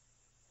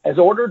 As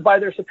ordered by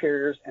their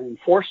superiors and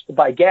enforced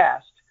by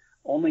Gast,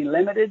 only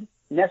limited,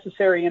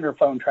 necessary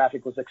interphone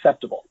traffic was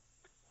acceptable.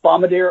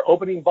 Bombardier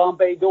opening bomb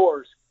bay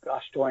doors,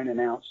 Gustoyan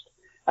announced.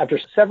 After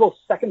several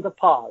seconds of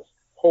pause,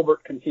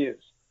 Holbert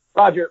confused.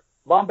 Roger,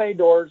 bomb bay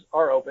doors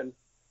are open.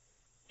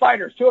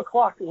 Fighters, 2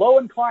 o'clock, low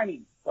and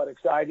climbing. But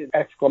excited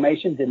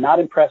exclamation did not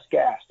impress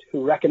Gast,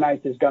 who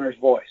recognized his gunner's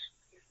voice.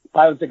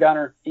 Pilot to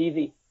gunner,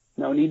 easy.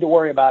 No need to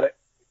worry about it.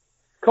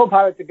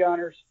 Co-pilot to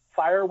gunners,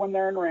 fire when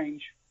they're in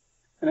range.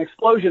 An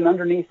explosion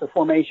underneath the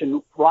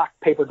formation rocked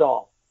Paper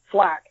Doll.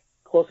 FLAK,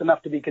 close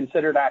enough to be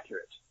considered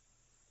accurate.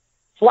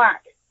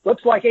 FLAK,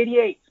 looks like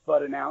 88s,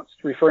 Bud announced,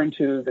 referring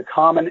to the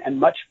common and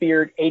much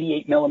feared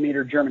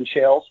 88mm German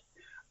shells.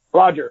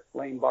 Roger,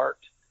 Lane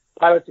barked.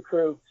 Pilot to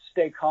crew,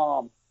 stay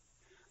calm.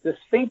 The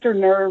sphincter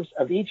nerves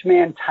of each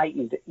man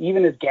tightened,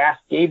 even as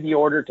Gast gave the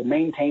order to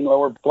maintain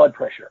lower blood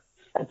pressure.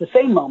 At the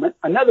same moment,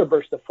 another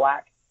burst of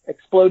FLAK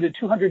exploded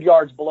 200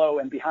 yards below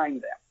and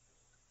behind them.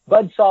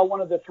 Bud saw one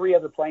of the 3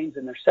 other planes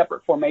in their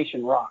separate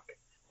formation rock.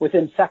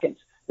 Within seconds,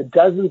 the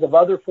dozens of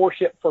other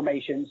 4-ship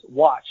formations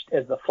watched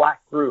as the FLAK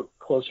grew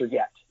closer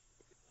yet.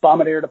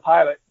 Bombardier to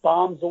pilot,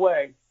 bombs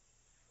away.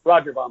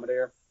 Roger,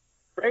 Bombardier.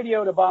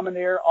 Radio to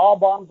Bombardier, all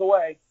bombs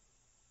away.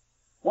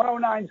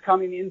 109's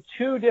coming in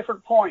 2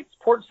 different points,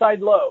 port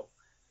side low.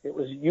 It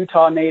was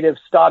Utah native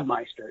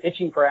Stodmeister,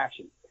 itching for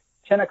action.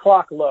 10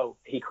 o'clock low,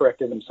 he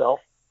corrected himself.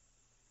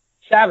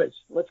 Savage,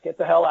 let's get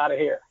the hell out of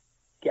here,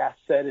 Gast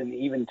said in an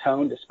even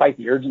tone despite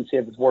the urgency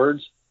of his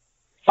words.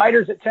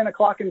 Fighters at 10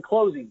 o'clock in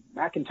closing.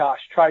 McIntosh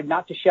tried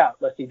not to shout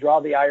lest he draw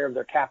the ire of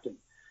their captain.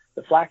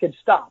 The FLAK had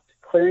stopped,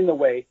 clearing the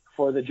way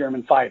for the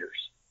German fighters.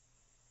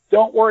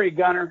 Don't worry,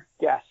 gunner,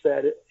 Gast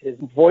said, his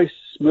voice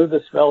smooth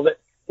as velvet.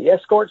 The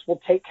escorts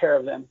will take care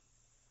of them.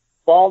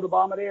 Ball to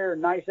bombardier,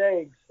 nice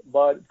eggs,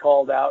 Bud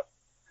called out.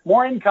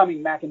 More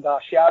incoming,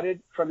 McIntosh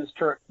shouted from his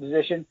turret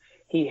position.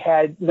 He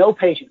had no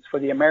patience for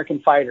the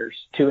American fighters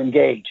to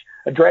engage.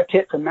 A direct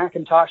hit from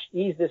McIntosh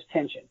eased this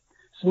tension.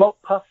 Smoke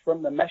puffed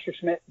from the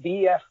Messerschmitt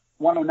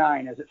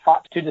Bf-109 as it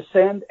fought to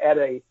descend at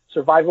a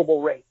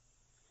survivable rate.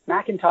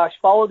 McIntosh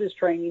followed his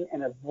training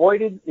and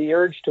avoided the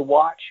urge to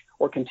watch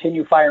or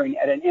continue firing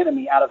at an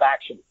enemy out of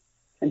action.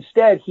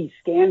 Instead, he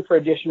scanned for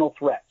additional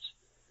threats.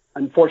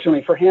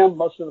 Unfortunately for him,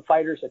 most of the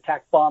fighters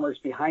attacked bombers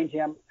behind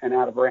him and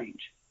out of range.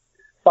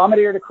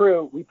 Bombardier to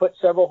crew, we put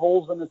several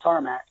holes in the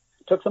tarmac.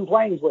 Took some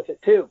planes with it,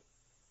 too.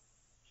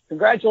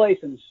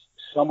 Congratulations,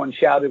 someone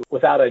shouted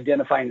without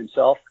identifying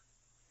himself.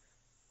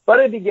 Bud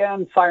had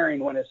began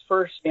firing when his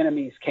first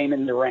enemies came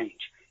into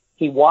range.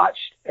 He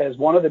watched as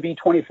one of the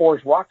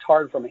B-24s rocked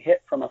hard from a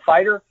hit from a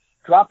fighter,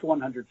 dropped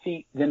 100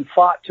 feet, then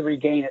fought to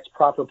regain its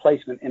proper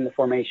placement in the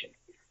formation.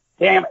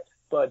 Damn it,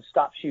 Bud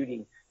stopped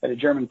shooting at a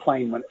German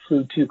plane when it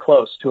flew too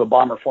close to a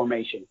bomber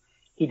formation.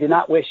 He did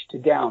not wish to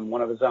down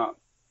one of his own.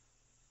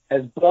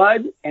 As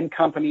Bud and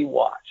company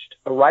watched,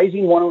 a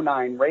rising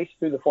 109 raced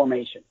through the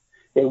formation.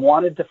 They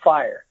wanted to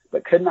fire,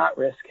 but could not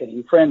risk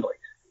hitting friendlies.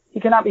 He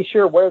cannot be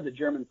sure where the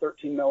German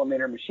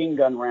 13mm machine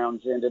gun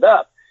rounds ended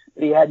up,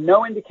 but he had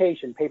no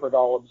indication Paper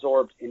Doll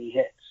absorbed any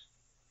hits.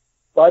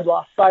 Bud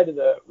lost sight of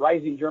the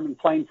rising German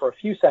plane for a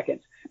few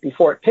seconds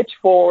before it pitched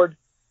forward,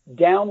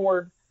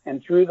 downward,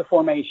 and through the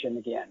formation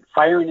again,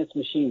 firing its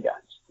machine guns.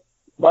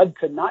 Bud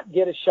could not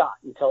get a shot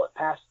until it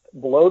passed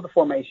below the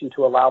formation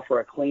to allow for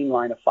a clean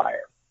line of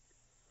fire.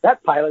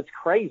 That pilot's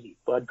crazy,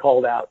 Bud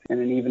called out in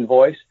an even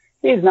voice.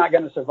 He's not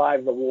going to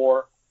survive the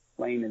war,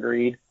 Lane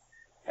agreed.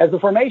 As the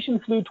formation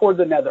flew toward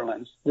the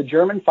Netherlands, the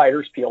German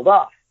fighters peeled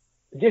off.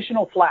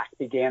 Additional FLAK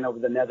began over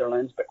the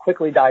Netherlands, but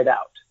quickly died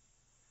out.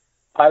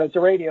 Pilot to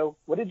radio,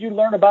 what did you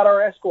learn about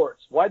our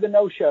escorts? Why the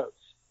no-shows?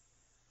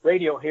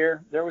 Radio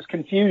here, there was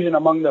confusion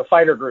among the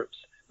fighter groups.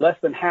 Less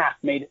than half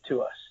made it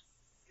to us.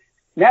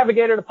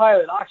 Navigator to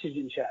pilot,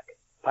 oxygen check.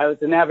 Pilot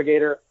to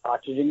navigator,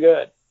 oxygen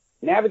good.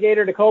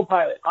 Navigator to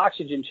co-pilot,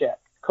 oxygen check.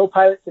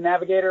 Co-pilot to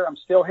navigator, I'm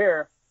still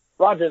here.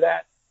 Roger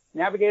that.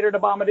 Navigator to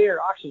bombardier,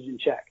 oxygen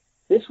check.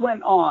 This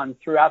went on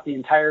throughout the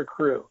entire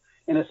crew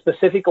in a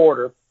specific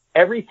order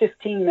every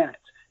 15 minutes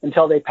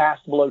until they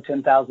passed below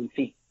 10,000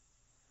 feet.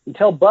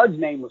 Until Bud's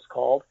name was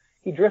called,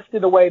 he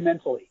drifted away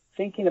mentally,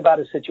 thinking about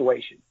his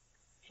situation.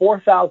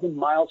 4,000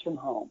 miles from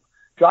home,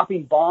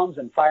 dropping bombs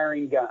and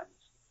firing guns,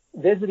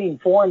 visiting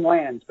foreign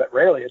lands, but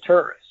rarely a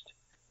tourist.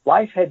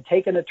 Life had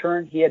taken a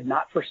turn he had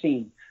not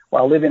foreseen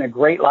while living a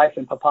great life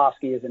in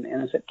Popovsky as an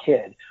innocent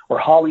kid, or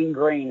hauling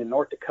grain in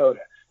North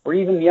Dakota, or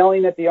even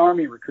yelling at the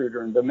Army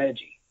recruiter in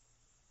Bemidji.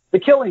 The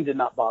killing did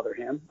not bother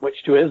him,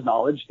 which to his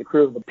knowledge the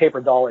crew of the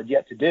Paper Doll had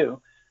yet to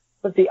do,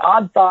 but the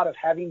odd thought of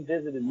having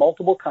visited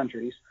multiple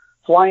countries,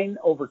 flying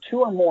over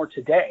 2 or more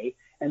today,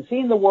 and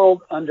seeing the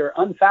world under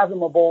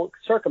unfathomable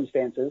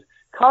circumstances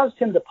caused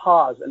him to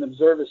pause and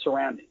observe his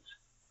surroundings.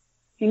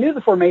 He knew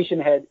the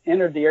formation had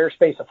entered the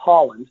airspace of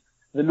Holland,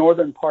 the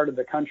northern part of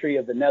the country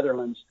of the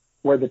Netherlands,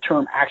 where the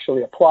term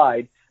actually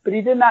applied, but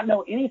he did not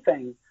know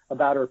anything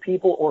about her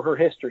people or her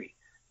history.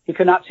 He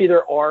could not see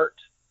their art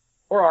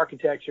or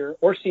architecture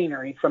or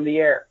scenery from the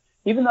air,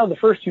 even though the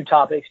first 2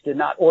 topics did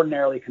not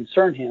ordinarily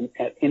concern him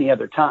at any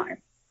other time.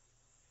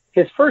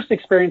 His first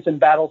experience in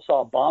battle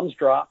saw bombs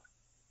drop,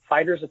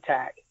 fighters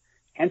attack,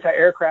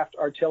 anti-aircraft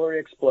artillery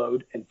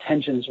explode, and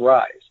tensions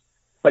rise.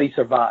 But he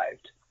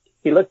survived.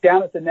 He looked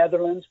down at the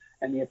Netherlands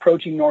and the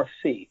approaching North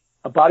Sea,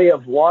 a body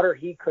of water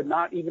he could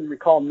not even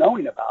recall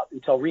knowing about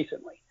until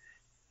recently,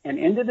 and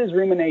ended his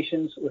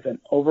ruminations with an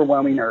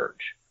overwhelming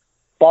urge.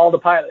 Ball to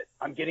pilot,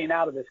 I'm getting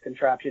out of this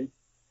contraption.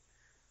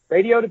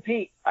 Radio to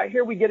Pete, I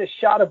hear we get a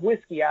shot of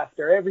whiskey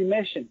after every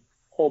mission,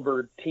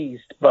 Holberg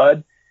teased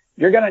Bud.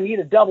 You're going to need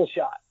a double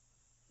shot.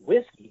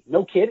 Whiskey?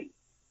 No kidding,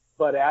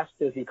 Bud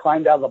asked as he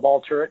climbed out of the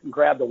ball turret and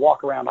grabbed a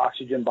walk-around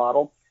oxygen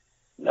bottle.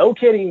 No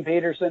kidding,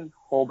 Peterson,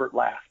 Holbert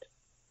laughed.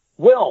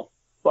 Will,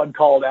 Bud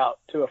called out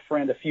to a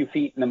friend a few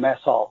feet in the mess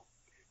hall.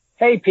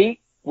 Hey,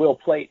 Pete, Will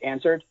Plate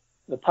answered,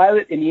 the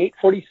pilot in the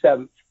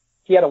 847th.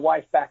 He had a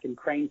wife back in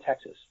Crane,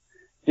 Texas.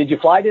 Did you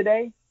fly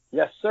today?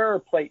 Yes, sir,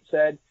 Plate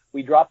said.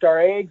 We dropped our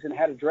eggs and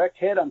had a direct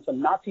hit on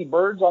some Nazi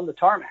birds on the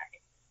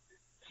tarmac.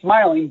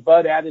 Smiling,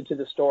 Bud added to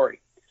the story.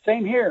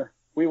 Same here.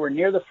 We were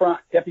near the front,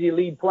 deputy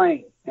lead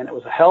plane, and it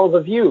was a hell of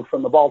a view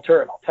from the ball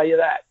turret, I'll tell you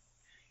that.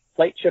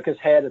 Plate shook his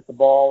head at the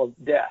ball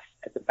of death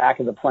at the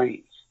back of the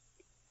planes.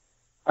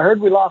 I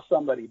heard we lost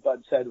somebody,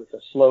 Bud said with a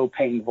slow,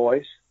 pained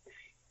voice.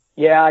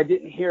 Yeah, I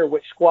didn't hear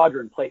which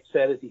squadron, Plate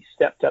said as he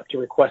stepped up to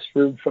request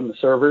food from the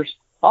servers.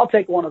 I'll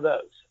take one of those.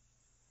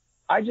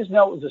 I just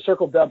know it was a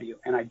Circle W,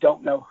 and I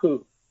don't know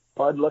who.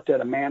 Bud looked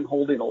at a man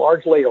holding a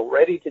large ladle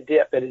ready to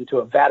dip it into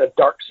a vat of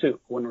dark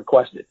soup when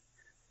requested.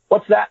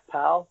 What's that,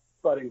 pal?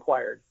 Bud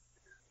inquired.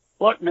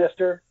 Look,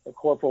 mister, the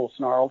corporal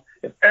snarled,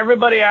 if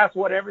everybody asked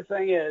what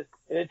everything is,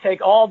 it'd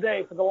take all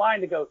day for the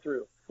line to go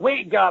through. We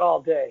ain't got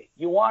all day.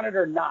 You want it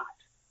or not?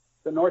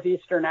 The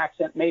northeastern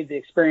accent made the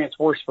experience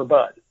worse for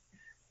Bud.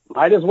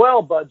 Might as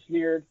well, Bud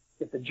sneered.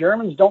 If the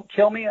Germans don't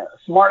kill me, a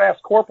smart-ass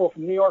corporal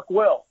from New York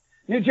will.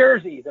 New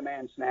Jersey, the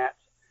man snapped.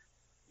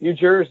 New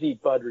Jersey,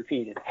 Bud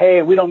repeated.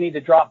 Hey, we don't need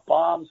to drop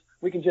bombs.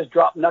 We can just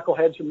drop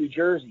knuckleheads from New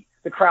Jersey.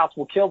 The Krauts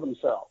will kill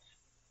themselves.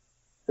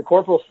 The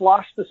corporal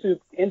sloshed the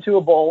soup into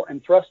a bowl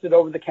and thrust it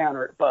over the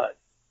counter at Bud.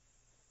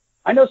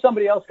 I know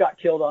somebody else got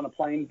killed on a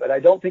plane, but I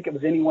don't think it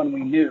was anyone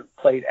we knew,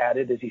 Plate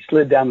added as he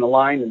slid down the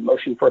line and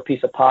motioned for a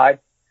piece of pie.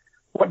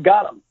 What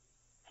got him?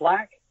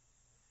 FLAK?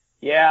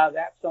 Yeah,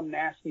 that's some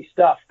nasty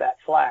stuff, that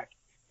FLAK.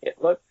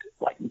 It looked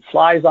like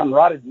flies on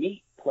rotted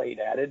meat, Plate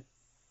added.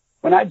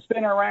 When I'd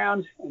spin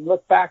around and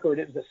look backward,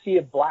 it was a sea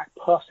of black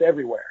puffs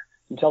everywhere,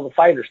 until the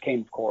fighters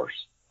came, of course.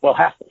 Well,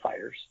 half the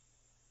fighters.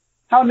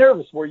 How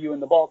nervous were you in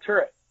the ball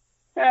turret?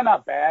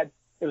 Not bad.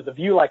 It was a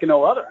view like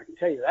no other, I can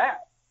tell you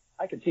that.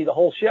 I could see the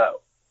whole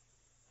show.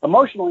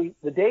 Emotionally,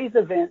 the day's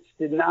events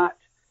did not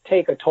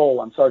take a toll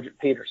on Sergeant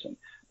Peterson,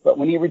 but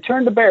when he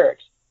returned to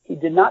barracks, he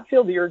did not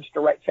feel the urge to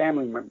write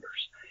family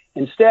members.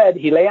 Instead,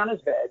 he lay on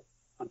his bed,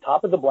 on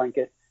top of the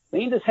blanket,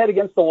 leaned his head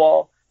against the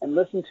wall, and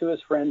listened to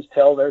his friends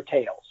tell their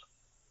tales.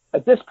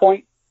 At this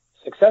point,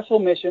 successful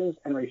missions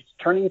and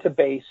returning to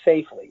base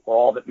safely were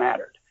all that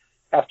mattered.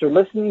 After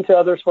listening to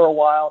others for a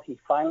while, he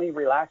finally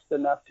relaxed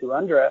enough to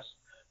undress,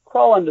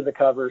 crawl under the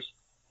covers,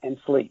 and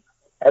sleep.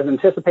 As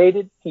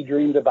anticipated, he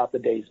dreamed about the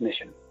day's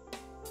mission.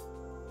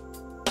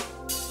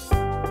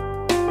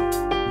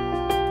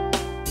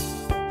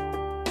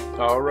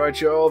 All right,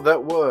 y'all,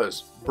 that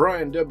was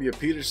Brian W.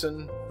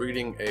 Peterson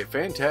reading a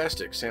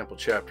fantastic sample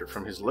chapter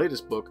from his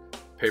latest book,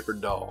 Paper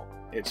Doll.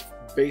 It's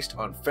based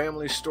on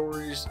family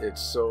stories.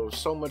 It's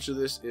so much of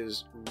this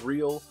is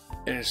real,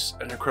 and it's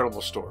an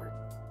incredible story.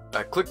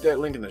 I clicked that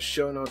link in the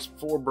show notes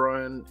for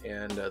Brian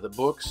and the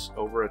books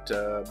over at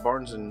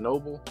Barnes &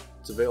 Noble.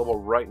 It's available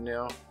right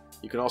now.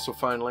 You can also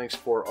find links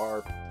for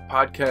our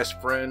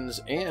podcast friends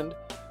and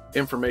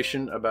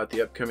information about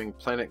the upcoming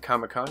Planet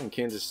Comicon in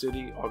Kansas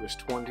City,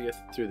 August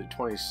 20th through the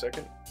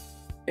 22nd.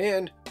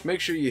 And make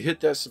sure you hit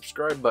that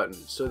subscribe button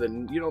so that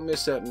you don't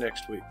miss that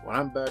next week when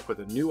I'm back with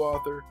a new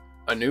author,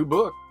 a new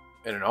book,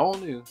 and an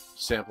all-new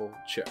sample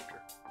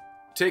chapter.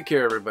 Take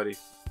care, everybody.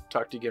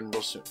 Talk to you again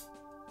real soon.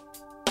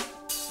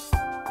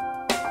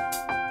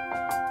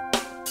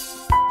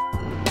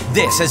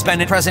 This has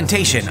been a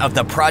presentation of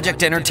the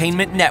Project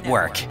Entertainment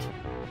Network.